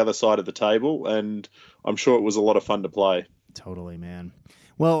you're on the other side of the table, and I'm sure it was a lot of fun to play. Totally, man.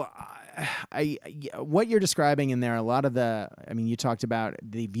 Well, what you're describing in there, a lot of you talked about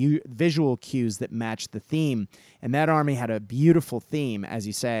the visual cues that match the theme, and that army had a beautiful theme, as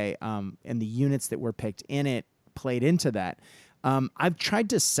you say, and the units that were picked in it played into that. I've tried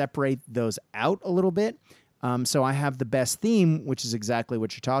to separate those out a little bit. So I have the best theme, which is exactly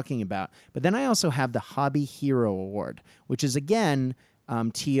what you're talking about. But then I also have the Hobby Hero Award, which is, again,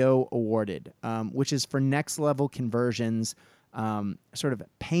 TO awarded, which is for next level conversions, sort of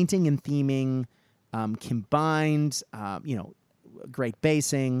painting and theming, combined, great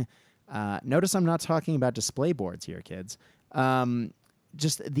basing. Notice I'm not talking about display boards here, kids.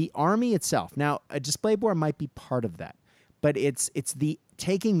 Just the army itself. Now, a display board might be part of that, but it's the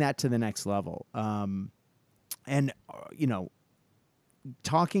taking that to the next level.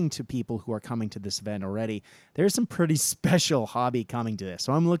 Talking to people who are coming to this event already, there's some pretty special hobby coming to this.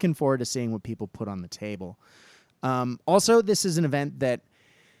 So I'm looking forward to seeing what people put on the table. Also, this is an event that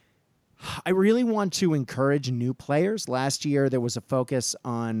I really want to encourage new players. Last year, there was a focus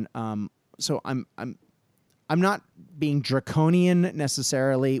on. So I'm not being draconian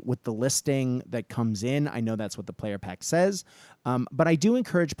necessarily with the listing that comes in. I know that's what the player pack says, but I do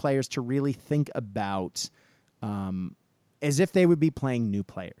encourage players to really think about as if they would be playing new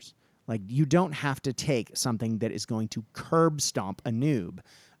players. Like, you don't have to take something that is going to curb stomp a noob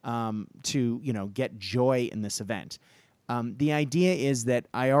to get joy in this event. The idea is that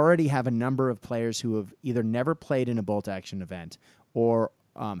I already have a number of players who have either never played in a bolt action event or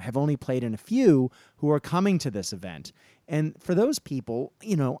have only played in a few who are coming to this event. And for those people,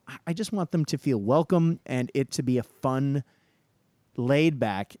 I just want them to feel welcome and it to be a fun,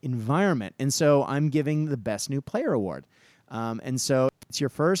 laid-back environment. And so I'm giving the Best New Player Award. And so it's your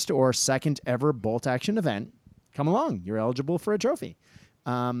first or second ever bolt action event. Come along. You're eligible for a trophy.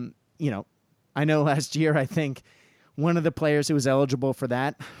 I know last year, I think one of the players who was eligible for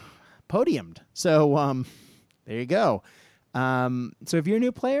that podiumed. So there you go. So if you're a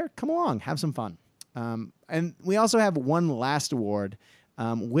new player, come along, have some fun. And we also have one last award,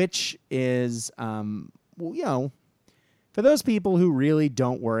 which is, for those people who really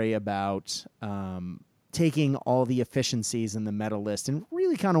don't worry about taking all the efficiencies in the meta list and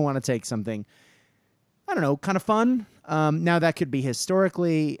really kind of want to take something, I don't know, kind of fun. Now that could be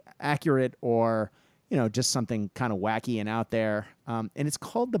historically accurate or, just something kind of wacky and out there. And it's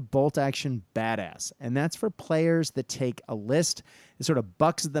called the Bolt Action Badass. And that's for players that take a list that sort of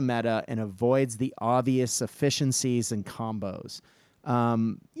bucks the meta and avoids the obvious efficiencies and combos.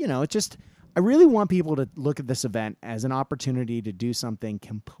 I really want people to look at this event as an opportunity to do something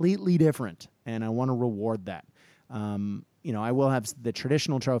completely different. And I want to reward that. I will have the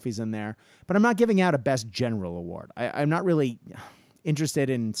traditional trophies in there, but I'm not giving out a Best General Award. I'm not really interested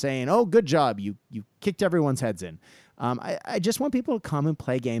in saying, oh, good job, you kicked everyone's heads in. I just want people to come and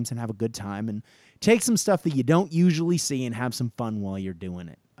play games and have a good time and take some stuff that you don't usually see and have some fun while you're doing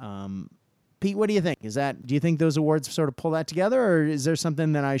it. Pete, what do you think? Do you think those awards sort of pull that together, or is there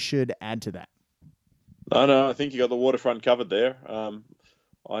something that I should add to that? No, I think you got the waterfront covered there. I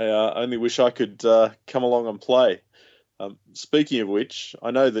only wish I could come along and play. Speaking of which,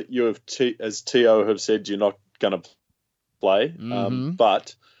 I know that you have, as TO have said, you're not going to play,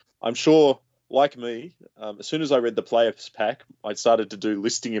 but I'm sure, like me, as soon as I read the players pack, I started to do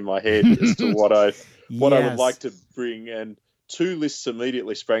listing in my head as to what I would like to bring, and two lists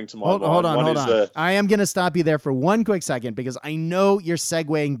immediately sprang to my mind. Hold on. I am going to stop you there for one quick second because I know you're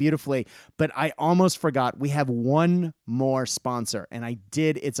segueing beautifully, but I almost forgot. We have one more sponsor, and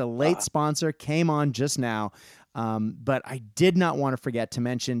it's a late sponsor, came on just now, but I did not want to forget to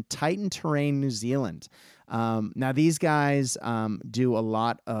mention Titan Terrain New Zealand. Now, these guys do a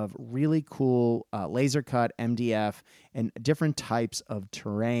lot of really cool laser cut, MDF, and different types of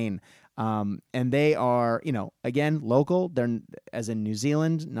terrain. And they are, again, local. They're as in New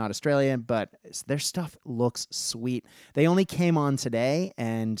Zealand, not Australian, but their stuff looks sweet. They only came on today,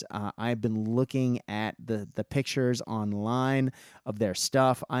 and I've been looking at the pictures online of their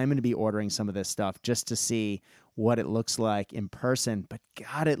stuff. I'm going to be ordering some of this stuff just to see what it looks like in person. But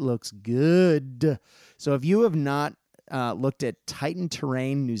God, it looks good. So if you have not looked at Titan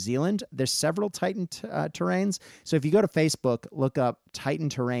Terrain New Zealand, there's several Titan terrains. So if you go to Facebook, look up Titan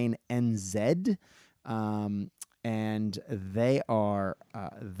Terrain NZ, and they are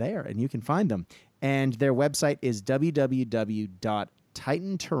there, and you can find them. And their website is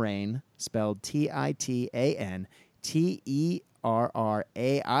www.titanterrain, spelled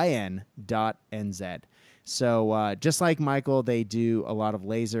TITANTERRAIN.NZ. So just like Michael, they do a lot of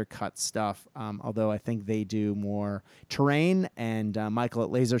laser cut stuff, although I think they do more terrain. And Michael at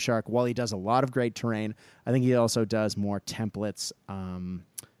Laser Shark, while he does a lot of great terrain, I think he also does more templates and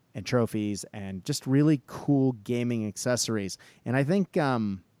trophies and just really cool gaming accessories. And I think,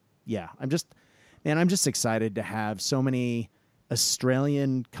 I'm just excited to have so many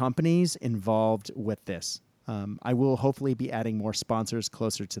Australian companies involved with this. I will hopefully be adding more sponsors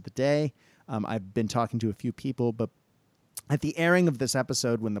closer to the day. I've been talking to a few people, but at the airing of this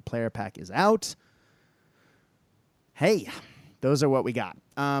episode, when the player pack is out, hey, those are what we got.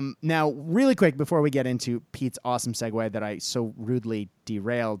 Now, really quick, before we get into Pete's awesome segue that I so rudely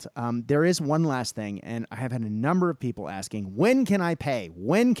derailed, there is one last thing, and I have had a number of people asking, when can I pay?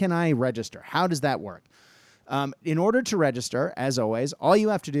 When can I register? How does that work? In order to register, as always, all you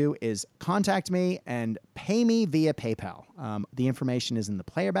have to do is contact me and pay me via PayPal. The information is in the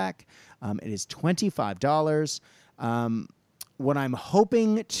player back. It is $25. What I'm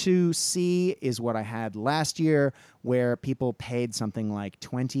hoping to see is what I had last year, where people paid something like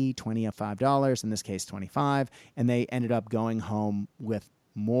 $25, in this case $25, and they ended up going home with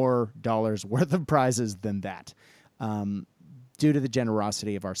more dollars worth of prizes than that. Due to the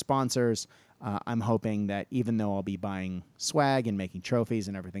generosity of our sponsors, I'm hoping that even though I'll be buying swag and making trophies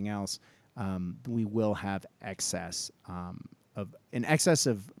and everything else, we will have excess of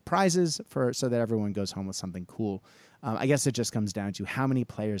prizes so that everyone goes home with something cool. I guess it just comes down to how many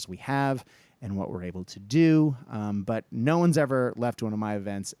players we have and what we're able to do. But no one's ever left one of my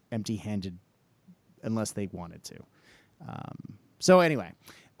events empty-handed unless they wanted to. So anyway,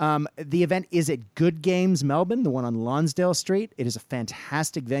 the event is at Good Games Melbourne, the one on Lonsdale Street. It is a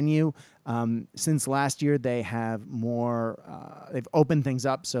fantastic venue. Since last year, they have they've opened things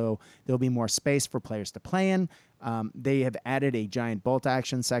up, so there'll be more space for players to play in. They have added a giant bolt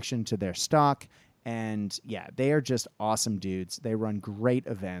action section to their stock. And yeah, they are just awesome dudes. They run great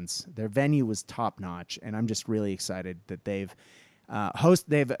events. Their venue was top notch, and I'm just really excited that they've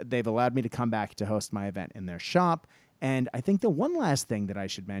allowed me to come back to host my event in their shop. And I think the one last thing that I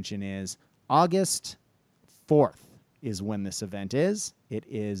should mention is August 4th is when this event is. It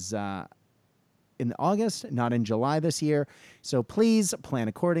is in August, not in July this year. So please plan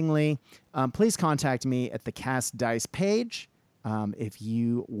accordingly. Please contact me at the Cast Dice page if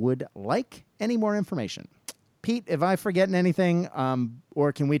you would like any more information. Pete, if I forgetting anything,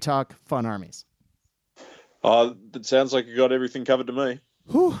 or can we talk fun armies? It sounds like you got everything covered to me.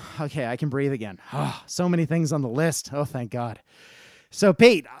 Whew, okay, I can breathe again. Oh, so many things on the list. Oh, thank God. So,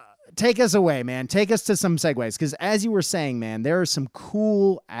 Pete, take us away, man. Take us to some segues, because as you were saying, man, there are some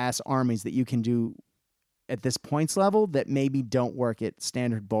cool-ass armies that you can do at this points level that maybe don't work at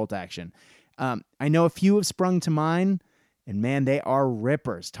standard bolt action. I know a few have sprung to mind, and, man, they are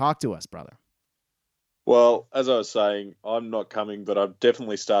rippers. Talk to us, brother. Well, as I was saying, I'm not coming, but I've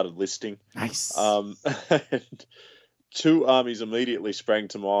definitely started listing. Nice. And two armies immediately sprang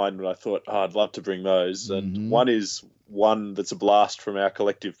to mind, and I thought, I'd love to bring those. And one is one that's a blast from our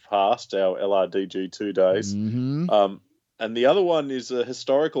collective past, our LRDG2 days. And the other one is a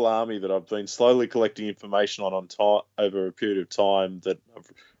historical army that I've been slowly collecting information on over a period of time that I've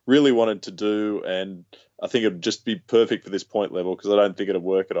really wanted to do, and I think it'd just be perfect for this point level because I don't think it'd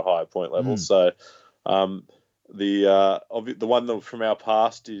work at a higher point level. So the one from our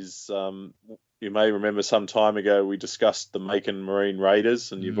past is you may remember some time ago we discussed the Macon Marine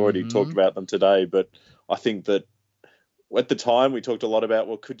Raiders, and you've already talked about them today. But I think that at the time we talked a lot about,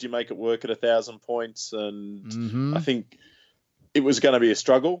 well, could you make it work at 1,000 points? And I think it was going to be a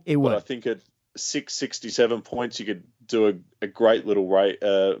struggle. But I think at 667 points you could do a great little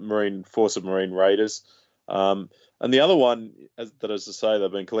Marine Force of Marine Raiders. And the other one, as I say,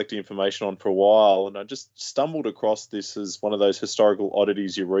 they've been collecting information on for a while, and I just stumbled across this as one of those historical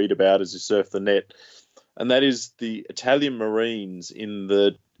oddities you read about as you surf the net, and that is the Italian Marines in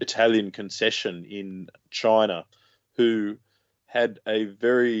the Italian concession in China, who had a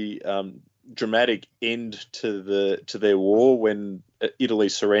very dramatic end to their war when Italy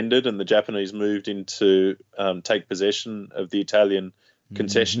surrendered and the Japanese moved in to take possession of the Italian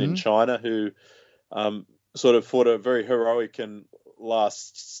concession in China, who sort of fought a very heroic and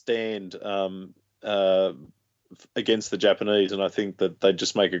last stand against the Japanese, and I think that they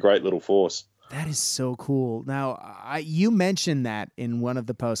just make a great little force. That is so cool. Now, you mentioned that in one of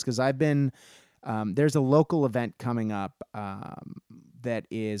the posts because I've been there's a local event coming up that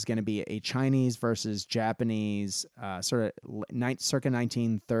is going to be a Chinese versus Japanese circa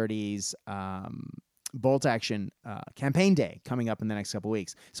 1930s bolt action campaign day coming up in the next couple of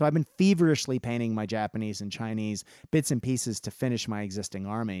weeks. So I've been feverishly painting my Japanese and Chinese bits and pieces to finish my existing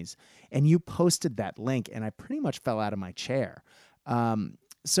armies. And you posted that link, and I pretty much fell out of my chair.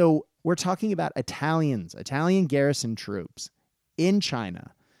 So we're talking about Italian garrison troops in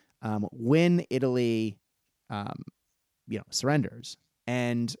China when Italy, surrenders.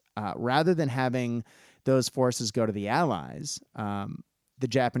 And rather than having those forces go to the Allies, the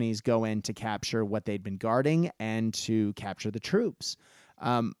Japanese go in to capture what they'd been guarding and to capture the troops.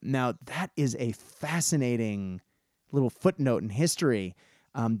 Now, that is a fascinating little footnote in history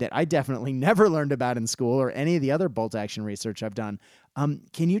that I definitely never learned about in school or any of the other bolt action research I've done.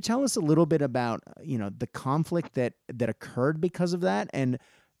 Can you tell us a little bit about, the conflict that occurred because of that and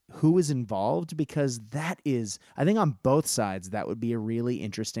who was involved? Because that is, I think on both sides, that would be a really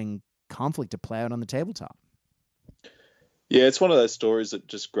interesting conflict to play out on the tabletop. Yeah, it's one of those stories that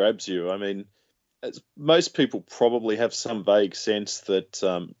just grabs you. I mean, most people probably have some vague sense that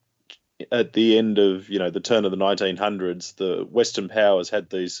at the end of, the turn of the 1900s, the Western powers had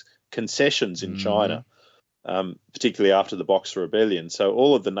these concessions in China, particularly after the Boxer Rebellion. So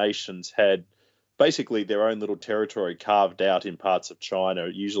all of the nations had basically their own little territory carved out in parts of China,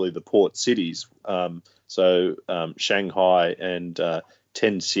 usually the port cities. Shanghai and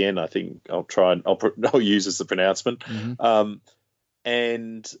Tianjin, I think I'll use as the pronouncement.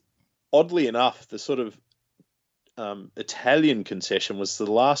 And oddly enough, the sort of Italian concession was the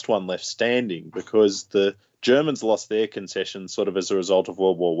last one left standing because the Germans lost their concession sort of as a result of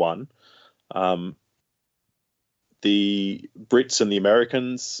World War One. The Brits and the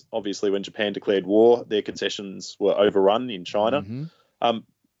Americans, obviously, when Japan declared war, their concessions were overrun in China.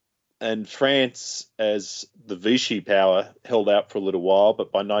 And France, as the Vichy power, held out for a little while,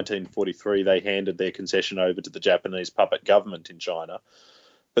 but by 1943 they handed their concession over to the Japanese puppet government in China.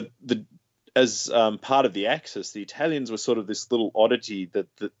 But as part of the Axis, the Italians were sort of this little oddity that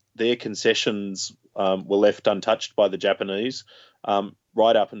their concessions were left untouched by the Japanese,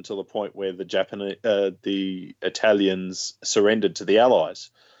 right up until the point where the Italians surrendered to the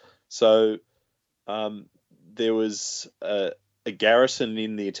Allies. So there was a garrison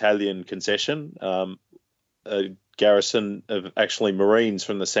in the Italian concession, a garrison of actually Marines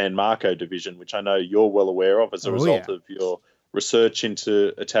from the San Marco division, which I know you're well aware of as a result of your research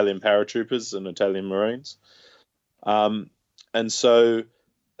into Italian paratroopers and Italian Marines. And so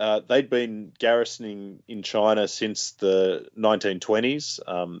they'd been garrisoning in China since the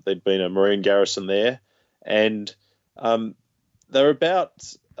 1920s. There'd been a Marine garrison there. And they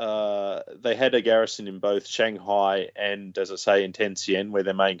had a garrison in both Shanghai and, as I say, in Tianjin, where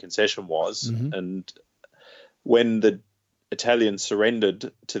their main concession was. And when the Italians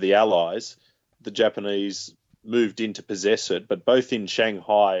surrendered to the Allies, the Japanese moved in to possess it, but both in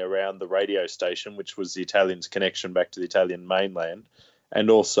Shanghai around the radio station, which was the Italians' connection back to the Italian mainland, and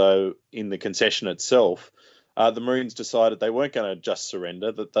also in the concession itself, the Marines decided they weren't going to just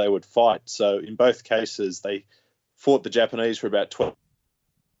surrender, that they would fight. So in both cases, they fought the Japanese for about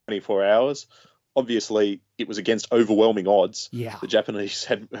 24 hours. Obviously, it was against overwhelming odds. Yeah. The Japanese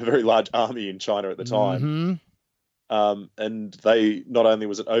had a very large army in China at the time. And they, not only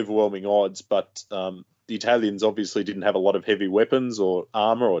was it overwhelming odds, but the Italians obviously didn't have a lot of heavy weapons or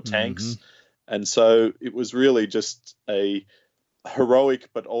armor or tanks. And so it was really just a heroic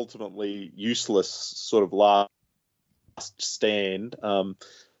but ultimately useless sort of last stand.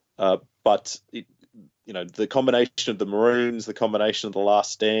 But the combination of the Marines, the combination of the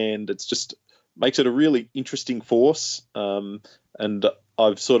last stand, it's just makes it a really interesting force. And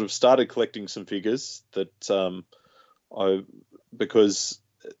I've sort of started collecting some figures that because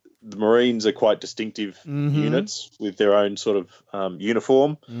the Marines are quite distinctive units with their own sort of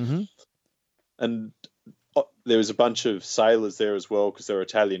uniform. And there was a bunch of sailors there as well, because there were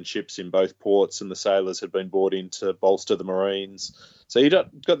Italian ships in both ports, and the sailors had been brought in to bolster the Marines. So you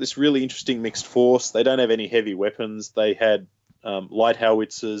got this really interesting mixed force. They don't have any heavy weapons. They had light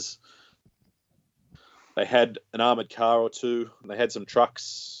howitzers. They had an armoured car or two. And they had some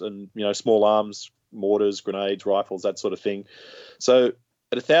trucks and small arms mortars, grenades, rifles, that sort of thing. So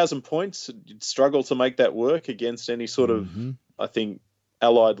at 1,000 points, you'd struggle to make that work against any sort of, I think,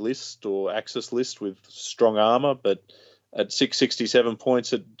 Allied list or Axis list with strong armor. But at 667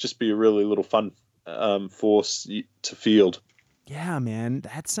 points, it'd just be a really little fun force to field. Yeah, man,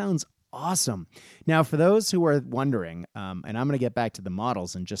 that sounds awesome. Now, for those who are wondering, and I'm going to get back to the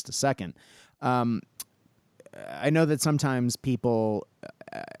models in just a second, I know that sometimes people,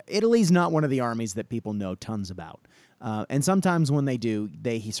 Italy's not one of the armies that people know tons about. And sometimes when they do,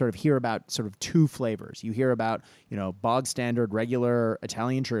 they sort of hear about sort of two flavors. You hear about, bog standard regular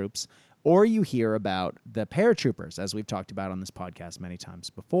Italian troops, or you hear about the paratroopers, as we've talked about on this podcast many times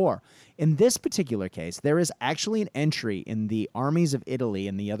before. In this particular case, there is actually an entry in the Armies of Italy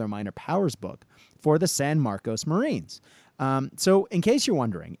and the Other Minor Powers book for the San Marcos Marines. So in case you're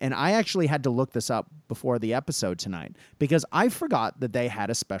wondering, and I actually had to look this up before the episode tonight because I forgot that they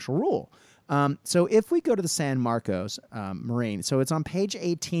had a special rule. So if we go to the San Marcos Marine, so it's on page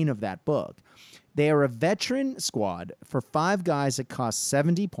 18 of that book, they are a veteran squad for 5 guys that cost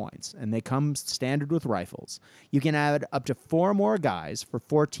 70 points, and they come standard with rifles. You can add up to 4 more guys for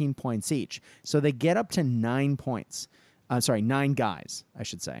 14 points each. So they get up to 9 points. 9 guys, I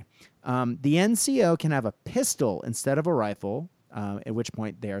should say. The NCO can have a pistol instead of a rifle, at which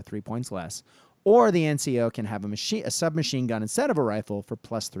point they are 3 points less. Or the NCO can have a submachine gun instead of a rifle for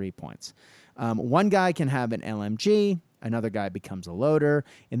plus 3 points. One guy can have an LMG, another guy becomes a loader,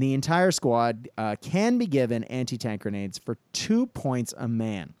 and the entire squad can be given anti-tank grenades for 2 points a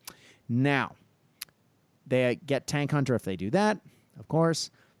man. Now, they get Tank Hunter if they do that, of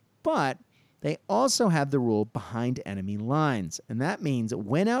course, but they also have the rule behind enemy lines, and that means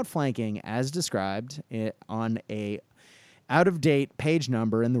when outflanking, as described on a out-of-date page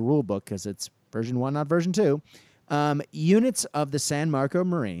number in the rule book, because it's version 1, not version 2, units of the San Marco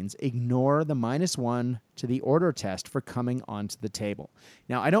Marines ignore the -1 to the order test for coming onto the table.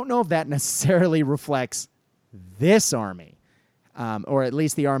 Now, I don't know if that necessarily reflects this army, or at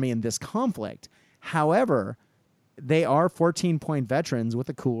least the army in this conflict. However, they are 14-point veterans with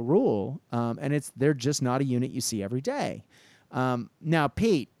a cool rule, and they're just not a unit you see every day. Now,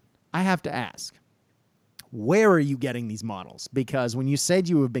 Pete, I have to ask, where are you getting these models? Because when you said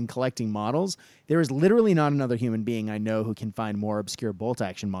you have been collecting models, there is literally not another human being I know who can find more obscure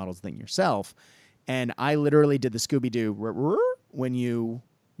bolt-action models than yourself. And I literally did the Scooby-Doo when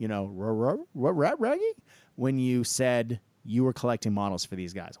when you said you were collecting models for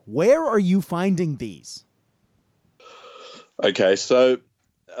these guys. Where are you finding these? Okay, so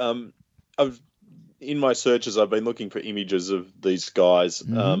in my searches, I've been looking for images of these guys,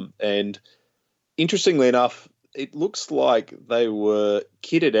 and interestingly enough, it looks like they were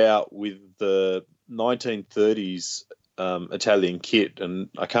kitted out with the 1930s Italian kit, and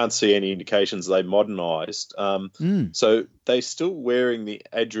I can't see any indications they modernized. So they're still wearing the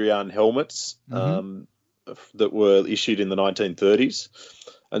Adrian helmets that were issued in the 1930s,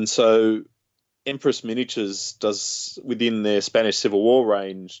 and so Empress Miniatures does, within their Spanish Civil War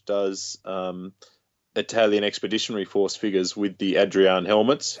range, does Italian Expeditionary Force figures with the Adrian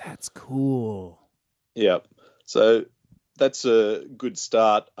helmets. That's cool. Yeah. So that's a good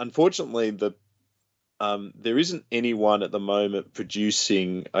start. Unfortunately, there isn't anyone at the moment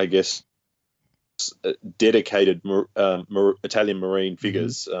producing, I guess, dedicated Italian Marine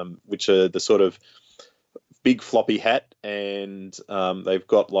figures, which are the sort of big floppy hat, and they've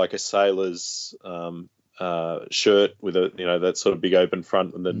got like a sailor's shirt with that sort of big open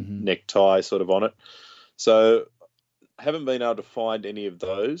front and the necktie sort of on it. So I haven't been able to find any of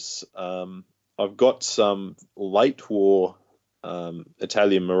those. I've got some late war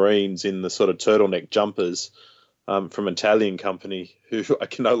Italian Marines in the sort of turtleneck jumpers from an Italian company who I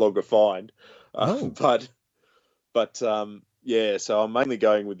can no longer find. But yeah, so I'm mainly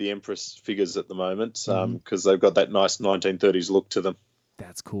going with the Empress figures at the moment because they've got that nice 1930s look to them.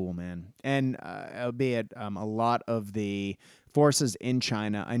 That's cool, man. And albeit a lot of the forces in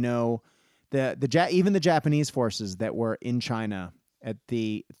China, I know even the Japanese forces that were in China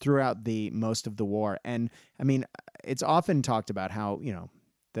throughout the most of the war. And I mean, it's often talked about how,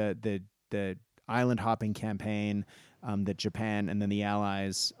 the island hopping campaign that Japan and then the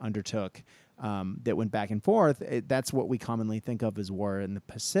Allies undertook that went back and forth. That's what we commonly think of as war in the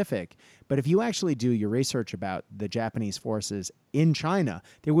Pacific. But if you actually do your research about the Japanese forces in China,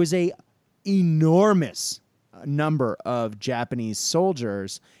 there was a enormous number of Japanese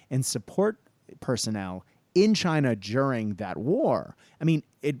soldiers and support personnel in China during that war. I mean,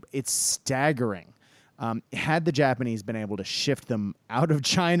 it's staggering. Had the Japanese been able to shift them out of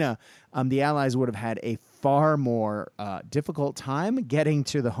China, the Allies would have had a far more difficult time getting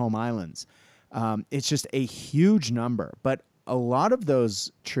to the home islands. It's just a huge number. But a lot of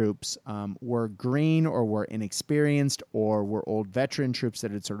those troops were green or were inexperienced or were old veteran troops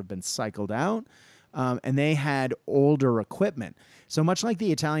that had sort of been cycled out. And they had older equipment. So much like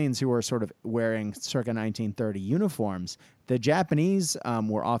the Italians who were sort of wearing circa 1930 uniforms, the Japanese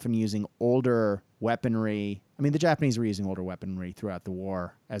were often using older weaponry. I mean, the Japanese were using older weaponry throughout the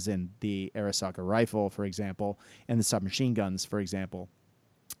war, as in the Arisaka rifle, for example, and the submachine guns, for example.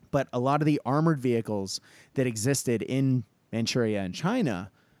 But a lot of the armored vehicles that existed in Manchuria and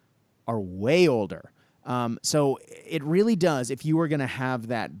China are way older. So it really does, if you were going to have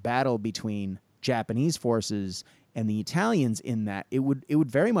that battle between Japanese forces and the Italians in that, it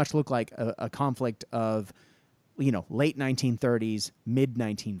would very much look like a conflict of, late 1930s, mid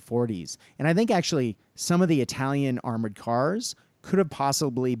 1940s. And I think actually some of the Italian armored cars could have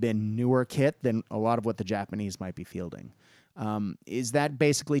possibly been newer kit than a lot of what the Japanese might be fielding. Is that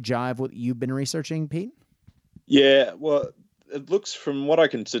basically jive what you've been researching, Pete? Yeah, well, it looks, from what I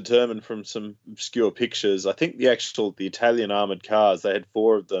can determine from some obscure pictures, I think the Italian armored cars, they had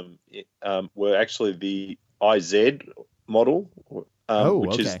 4 of them, were actually the IZ model,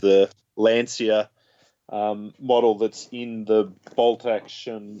 which is the Lancia model that's in the Bolt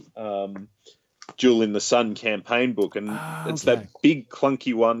Action Jewel in the Sun campaign book. And it's that big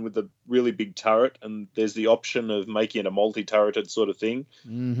clunky one with the really big turret, and there's the option of making it a multi-turreted sort of thing.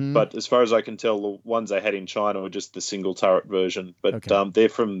 Mm-hmm. But as far as I can tell, the ones they had in China were just the single turret version. But they're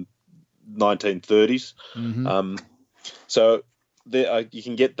from 1930s. Mm-hmm. So you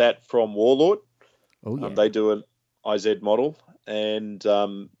can get that from Warlord. Oh, yeah. They do an IZ model. And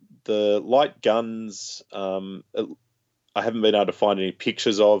the light guns, I haven't been able to find any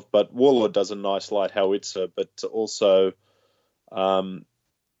pictures of, but Warlord does a nice light howitzer. But also the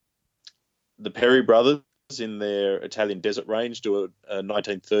Perry brothers in their Italian Desert Range do a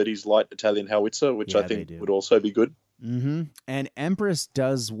 1930s light Italian howitzer, which I think would also be good. Mm-hmm. And Empress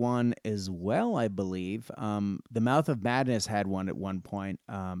does one as well, I believe. The Mouth of Madness had one at one point,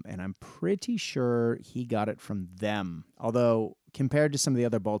 and I'm pretty sure he got it from them. Although, compared to some of the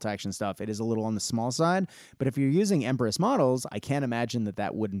other bolt action stuff, it is a little on the small side. But if you're using Empress models, I can't imagine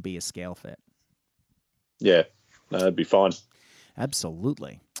that wouldn't be a scale fit. Yeah, that'd be fine.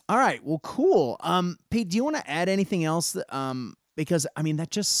 Absolutely. All right. Well, cool. Pete, do you want to add anything else? Because, I mean,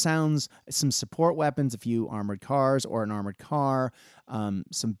 that just sounds some support weapons, a few armored cars or an armored car,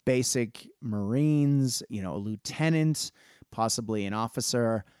 some basic Marines, a lieutenant, possibly an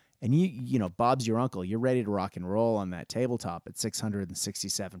officer. And Bob's your uncle. You're ready to rock and roll on that tabletop at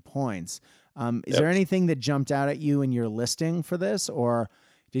 667 points. Is there anything that jumped out at you in your listing for this, or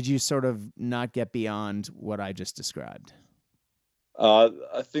did you sort of not get beyond what I just described?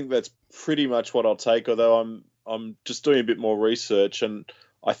 I think that's pretty much what I'll take, although I'm just doing a bit more research, and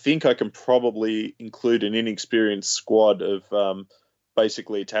I think I can probably include an inexperienced squad of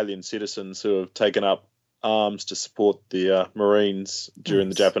basically Italian citizens who have taken up arms to support the Marines during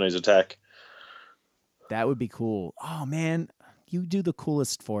the Japanese attack. That would be cool. Oh, man. You do the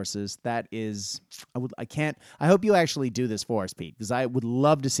coolest forces. That is, I hope you actually do this for us, Pete, because I would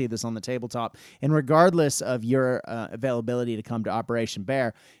love to see this on the tabletop. And regardless of your availability to come to Operation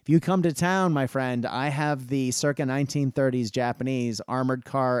Bear, if you come to town, my friend, I have the circa 1930s Japanese armored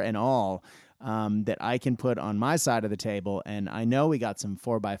car and all that I can put on my side of the table. And I know we got some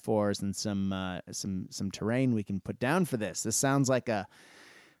 4x4s and some terrain we can put down for this. This sounds like a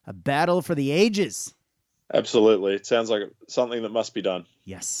battle for the ages. Absolutely. It sounds like something that must be done.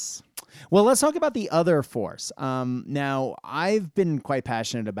 Yes. Well, let's talk about the other force. Now, I've been quite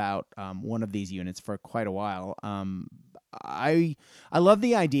passionate about one of these units for quite a while. I love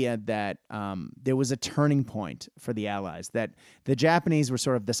the idea that there was a turning point for the Allies, that the Japanese were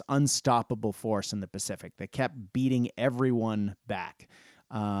sort of this unstoppable force in the Pacific that kept beating everyone back,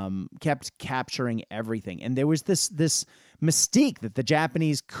 kept capturing everything. And there was this mystique that the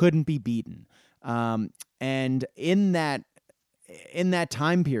Japanese couldn't be beaten. And in that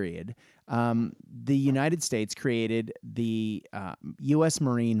time period, the United States created the U.S.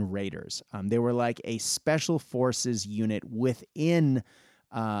 Marine Raiders. They were like a special forces unit within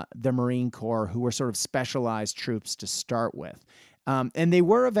the Marine Corps who were sort of specialized troops to start with. And they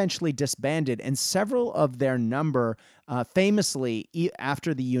were eventually disbanded, and several of their number, famously,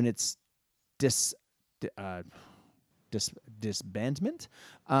 after the unit's disbandment,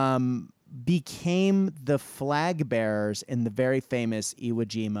 became the flag bearers in the very famous Iwo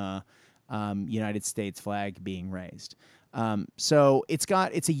Jima United States flag being raised. So it's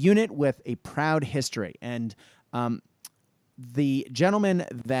a unit with a proud history, and the gentleman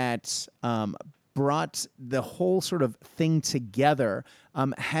that brought the whole sort of thing together,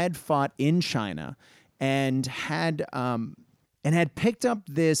 had fought in China and had picked up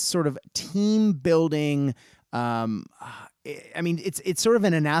this sort of team building. I mean, it's sort of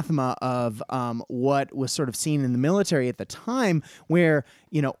an anathema of what was sort of seen in the military at the time, where,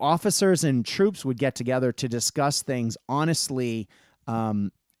 you know, officers and troops would get together to discuss things honestly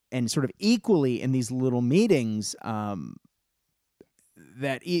and sort of equally in these little meetings.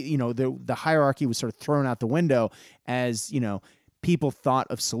 That, you know, the hierarchy was sort of thrown out the window as, you know, people thought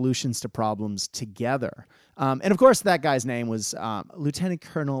of solutions to problems together. And of course, that guy's name was Lieutenant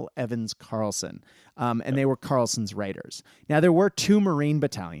Colonel Evans Carlson, and they were Carlson's Raiders. Now, there were 2 Marine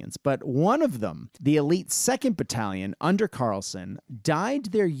battalions, but one of them, the elite 2nd Battalion under Carlson, dyed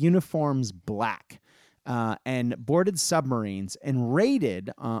their uniforms black and boarded submarines and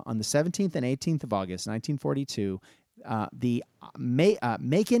raided on the 17th and 18th of August, 1942, the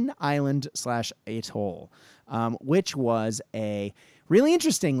Makin Island / Atoll, which was really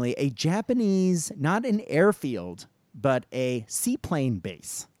interestingly, a Japanese, not an airfield, but a seaplane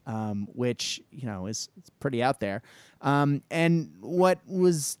base, which, you know, is pretty out there. And what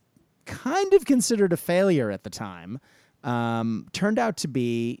was kind of considered a failure at the time turned out to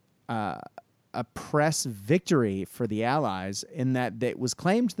be a press victory for the Allies, in that it was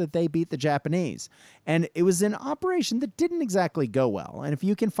claimed that they beat the Japanese. And it was an operation that didn't exactly go well. And if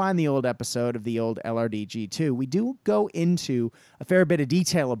you can find the old episode of the old LRDG2, we do go into a fair bit of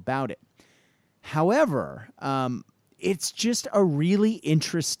detail about it. However, it's just a really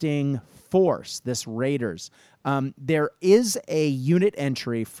interesting force, this Raiders. There is a unit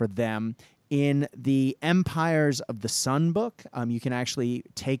entry for them in the Empires of the Sun book. You can actually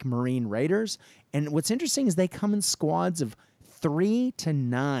take Marine Raiders. And what's interesting is they come in squads of 3 to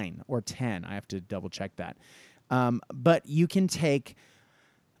 9 or 10. I have to double check that. But you can take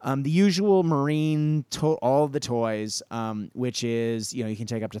the usual Marine, all the toys, which is, you know, you can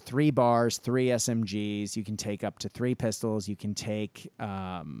take up to 3 bars, 3 SMGs. You can take up to 3 pistols. You can take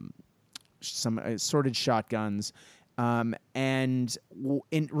some assorted shotguns. And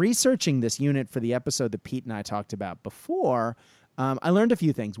in researching this unit for the episode that Pete and I talked about before, I learned a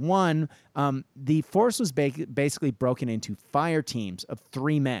few things. One, the force was basically broken into fire teams of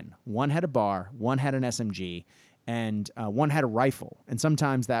 3 men. One had a bar, one had an SMG, and one had a rifle. And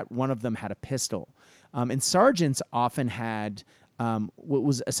sometimes that one of them had a pistol. And sergeants often had what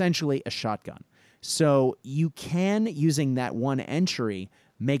was essentially a shotgun. So you can, using that one entry,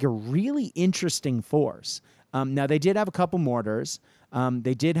 make a really interesting force. Now, they did have a couple mortars.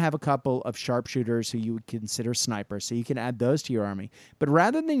 They did have a couple of sharpshooters who you would consider snipers, so you can add those to your army. But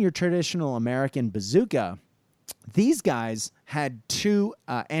rather than your traditional American bazooka, these guys had 2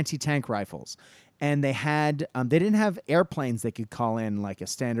 anti-tank rifles. And they didn't have airplanes they could call in like a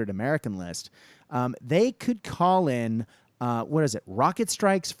standard American list. They could call in, rocket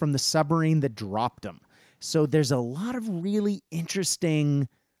strikes from the submarine that dropped them. So there's a lot of really interesting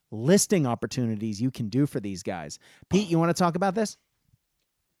listing opportunities you can do for these guys. Pete, you want to talk about this?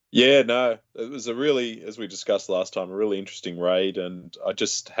 Yeah, no, it was a really, as we discussed last time, a really interesting raid. And I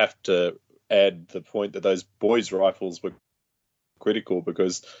just have to add the point that those boys' rifles were critical,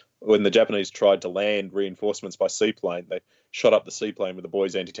 because when the Japanese tried to land reinforcements by seaplane, they shot up the seaplane with the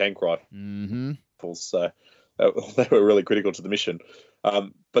boys' anti-tank rifles. Mm-hmm. So they were really critical to the mission.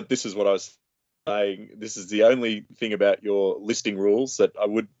 But this is what I was saying. This is the only thing about your listing rules that I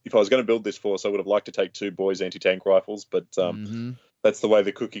would, if I was going to build this force, I would have liked to take 2 boys' anti-tank rifles, but that's the way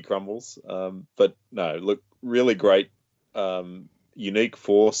the cookie crumbles. But no, look, really great, unique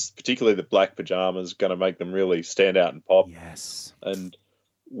force, particularly the black pajamas, going to make them really stand out and pop. Yes. And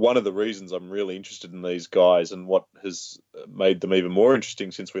one of the reasons I'm really interested in these guys, and what has made them even more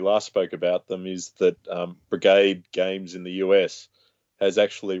interesting since we last spoke about them, is that Brigade Games in the US has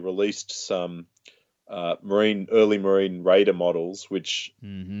actually released some early Marine Raider models, which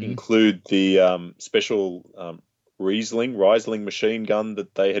include the special Riesling machine gun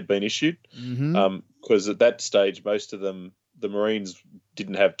that they had been issued. Because at that stage, most of them, the Marines,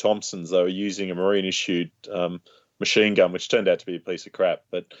 didn't have Thompsons. They were using a Marine-issued machine gun, which turned out to be a piece of crap.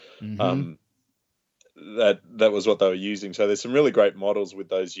 But that was what they were using. So there's some really great models with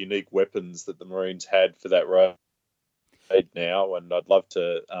those unique weapons that the Marines had for that raid now, and I'd love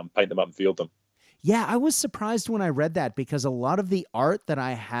to paint them up and field them. Yeah, I was surprised when I read that, because a lot of the art that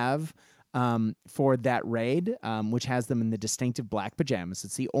I have for that raid, which has them in the distinctive black pajamas,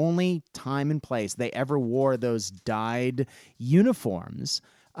 it's the only time and place they ever wore those dyed uniforms.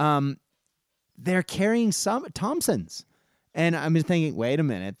 They're carrying some Thompsons. And I'm just thinking, wait a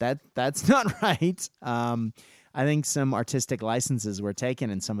minute, that's not right. I think some artistic licenses were taken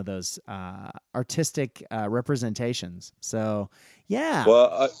in some of those artistic representations. So, yeah.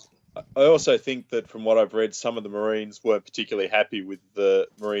 Well, I also think that from what I've read, some of the Marines weren't particularly happy with the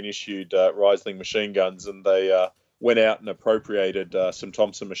Marine-issued Riesling machine guns, and they went out and appropriated some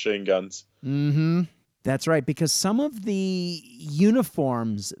Thompson machine guns. Mm-hmm. That's right, because some of the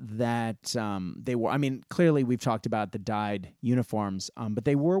uniforms that they were, I mean, clearly we've talked about the dyed uniforms, but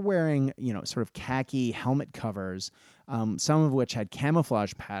they were wearing, sort of khaki helmet covers, some of which had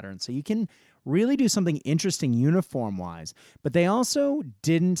camouflage patterns. So you can really do something interesting uniform-wise. But they also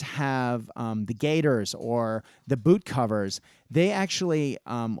didn't have the gaiters or the boot covers. They actually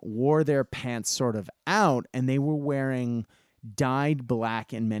wore their pants sort of out, and they were wearing dyed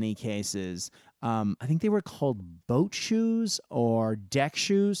black in many cases. I think they were called boat shoes or deck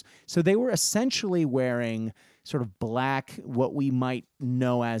shoes. So they were essentially wearing sort of black, what we might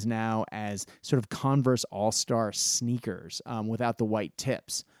know as now as sort of Converse All-Star sneakers without the white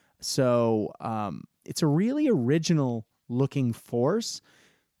tips. So it's a really original looking force.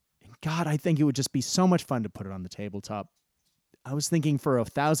 And God, I think it would just be so much fun to put it on the tabletop. I was thinking for a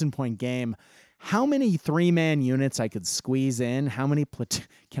 1,000-point game, how many 3-man units I could squeeze in? How many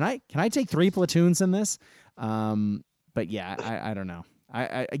can I take 3 platoons in this? But yeah, I don't know.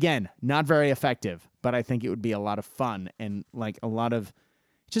 I again, not very effective, but I think it would be a lot of fun and like a lot of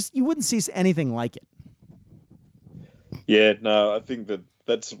just you wouldn't see anything like it. Yeah, no, I think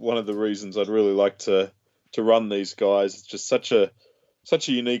that's one of the reasons I'd really like to run these guys. It's just such a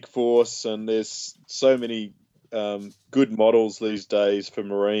unique force, and there's so many good models these days for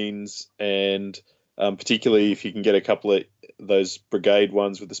Marines, and particularly if you can get a couple of those brigade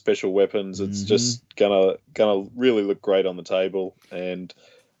ones with the special weapons, it's just gonna really look great on the table. And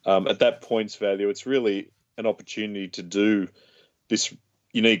at that points value, it's really an opportunity to do this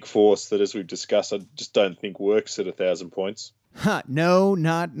unique force that, as we've discussed, I just don't think works at 1,000 points. No,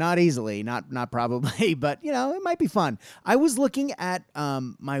 not easily, not probably, but it might be fun. I was looking at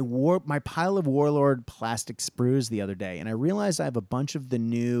my pile of Warlord plastic sprues the other day, and I realized I have a bunch of the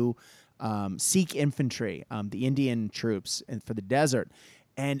new Sikh infantry, the Indian troops, and for the desert.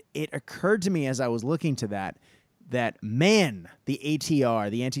 And it occurred to me as I was looking to that man, the ATR,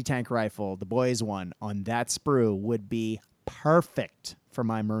 the anti-tank rifle, the boys one on that sprue would be perfect for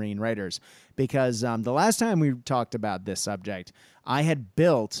my Marine Raiders, because the last time we talked about this subject, I had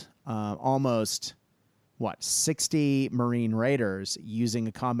built almost 60 Marine Raiders using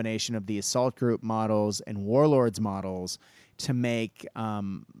a combination of the Assault Group models and Warlords models to make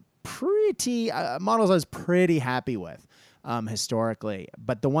pretty models I was pretty happy with historically.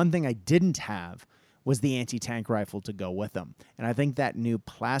 But the one thing I didn't have was the anti-tank rifle to go with them. And I think that new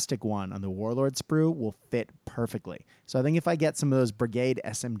plastic one on the Warlord sprue will fit perfectly. So I think if I get some of those Brigade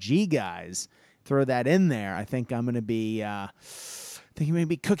SMG guys, throw that in there, I think I'm going to be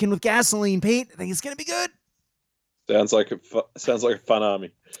cooking with gasoline, Pete. I think it's going to be good. Sounds like a fun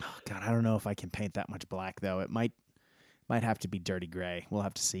army. Oh God, I don't know if I can paint that much black though. It might have to be dirty gray. We'll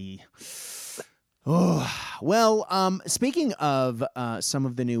have to see. Oh, well, speaking of some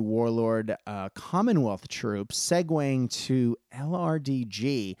of the new Warlord Commonwealth troops, segueing to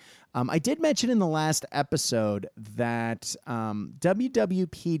LRDG, I did mention in the last episode that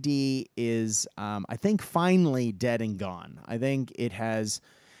WWPD is, I think, finally dead and gone. I think it has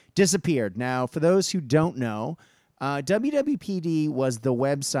disappeared. Now, for those who don't know, WWPD was the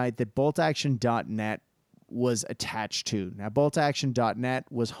website that boltaction.net was attached to. Now, boltaction.net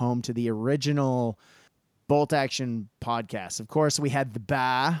was home to the original Bolt Action podcast. Of course, we had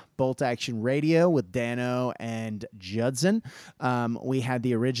the Bolt Action Radio with Dano and Judson. We had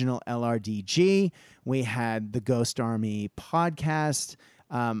the original LRDG. We had the Ghost Army podcast.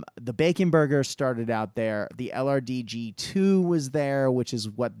 The Bacon Burger started out there. The LRDG2 was there, which is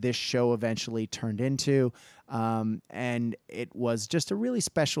what this show eventually turned into. And it was just a really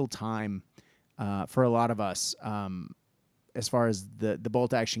special time for a lot of us, as far as the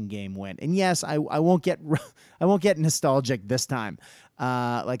Bolt Action game went. And yes, I won't get nostalgic this time,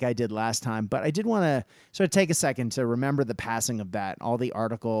 like I did last time. But I did want to sort of take a second to remember the passing of that, all the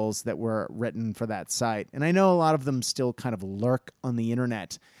articles that were written for that site. And I know a lot of them still kind of lurk on the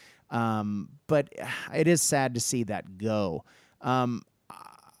internet, but it is sad to see that go.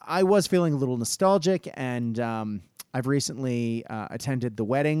 I was feeling a little nostalgic, and I've recently attended the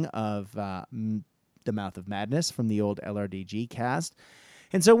wedding of the Mouth of Madness from the old LRDG cast,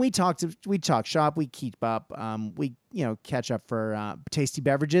 and so we talk shop, we keep up, we catch up for tasty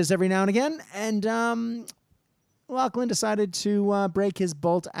beverages every now and again. And Lachlan decided to break his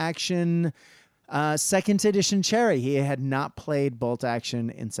Bolt Action Second edition Cherry. He had not played Bolt Action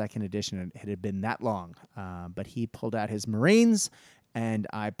in second edition. It had been that long. But he pulled out his Marines, and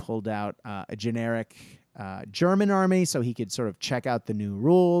I pulled out a generic German army so he could sort of check out the new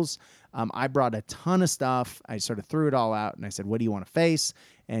rules. I brought a ton of stuff. I sort of threw it all out, and I said, what do you want to face?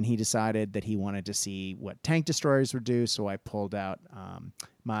 And he decided that he wanted to see what tank destroyers would do, so I pulled out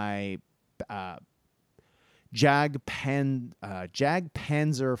my Jag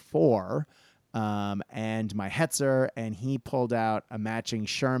Panzer IV and my Hetzer, and he pulled out a matching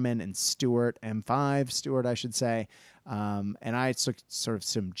Sherman and Stuart M5, Stuart, I should say. And I took sort of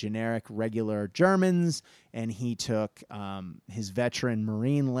some generic regular Germans, and he took his veteran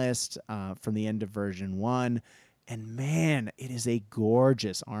Marine list from the end of version 1. And man, it is a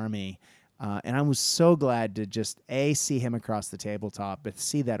gorgeous army. And I was so glad to just, see him across the tabletop, but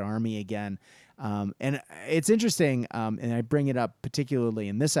see that army again. And it's interesting, and I bring it up particularly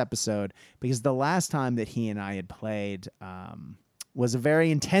in this episode, because the last time that he and I had played was a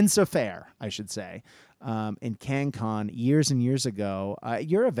very intense affair, I should say, in CanCon years and years ago, at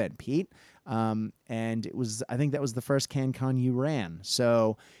your event, Pete. And it was, I think that was the first CanCon you ran.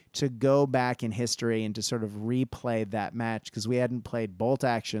 So to go back in history and to sort of replay that match, because we hadn't played Bolt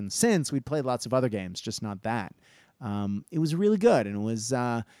Action since. We'd played lots of other games, just not that. It was really good, and it was...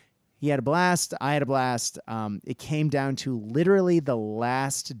 he had a blast. I had a blast. It came down to literally the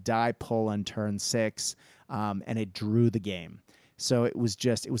last die pull on turn 6, and it drew the game. So it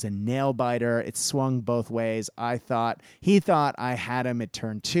was a nail biter. It swung both ways. He thought I had him at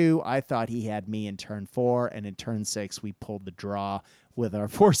turn 2. I thought he had me in turn 4, and in turn 6 we pulled the draw with our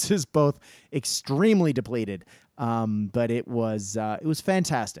forces both extremely depleted. But it was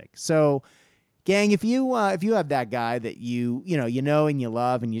fantastic. So, gang, if you have that guy that you know and you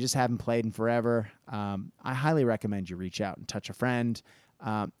love and you just haven't played in forever, I highly recommend you reach out and touch a friend.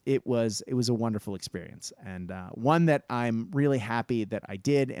 It was a wonderful experience, and one that I'm really happy that I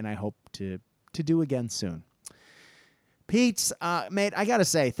did, and I hope to do again soon. Pete, mate, I gotta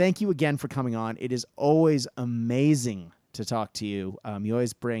say thank you again for coming on. It is always amazing to talk to you. You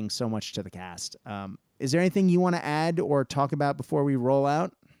always bring so much to the cast. Is there anything you want to add or talk about before we roll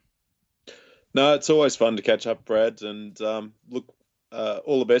out? No, it's always fun to catch up, Brad, and look,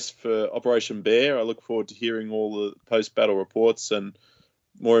 all the best for Operation Bear. I look forward to hearing all the post-battle reports and,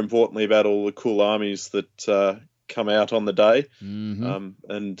 more importantly, about all the cool armies that come out on the day.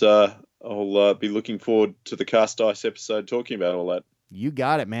 Mm-hmm. I'll be looking forward to the Cast Dice episode talking about all that. You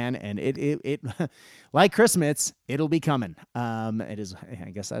got it, man, and it like Christmas, it'll be coming. It is.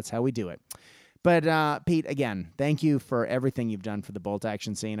 I guess that's how we do it. But, Pete, again, thank you for everything you've done for the Bolt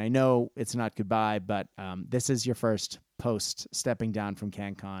Action scene. I know it's not goodbye, but this is your first post-stepping down from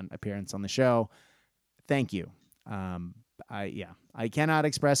CanCon appearance on the show. Thank you. I cannot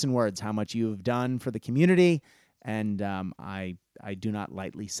express in words how much you've done for the community, and I do not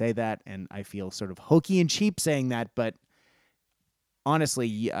lightly say that, and I feel sort of hokey and cheap saying that, but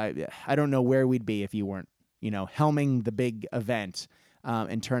honestly, I don't know where we'd be if you weren't, helming the big event.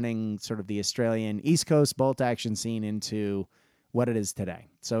 And turning sort of the Australian East Coast Bolt Action scene into what it is today.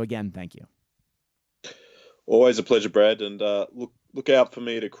 So again, thank you. Always a pleasure, Brad. And look out for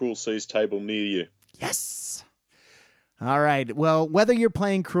me at a Cruel Seas table near you. Yes. All right. Well, whether you're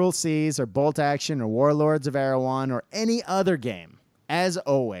playing Cruel Seas or Bolt Action or Warlords of Erewhon or any other game, as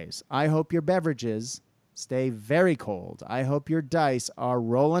always, I hope your beverages stay very cold. I hope your dice are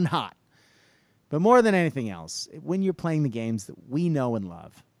rolling hot. But more than anything else, when you're playing the games that we know and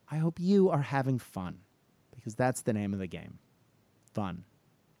love, I hope you are having fun, because that's the name of the game. Fun.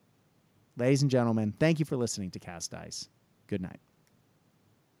 Ladies and gentlemen, thank you for listening to Cast Dice. Good night.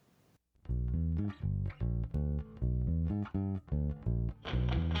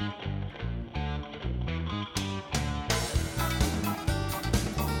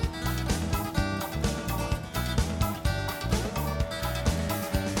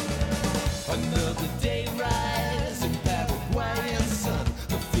 Another day rising, Paraguayan sun.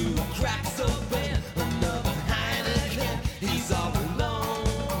 The food cracks open, another Heineken. He's all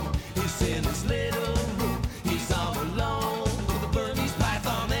alone, he's in his little room. He's all alone with a Burmese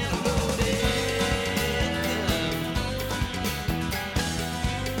python and a loaded gun.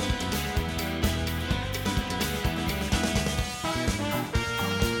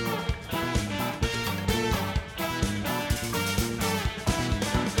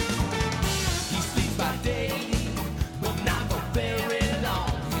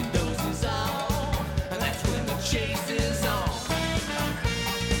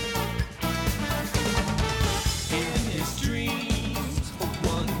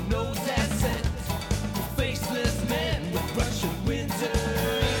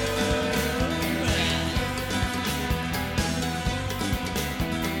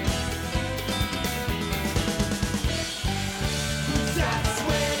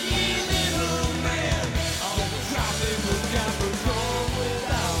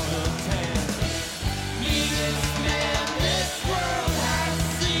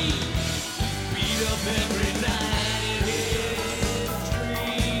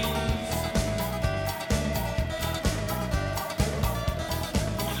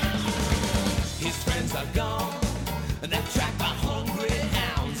 gone. And that track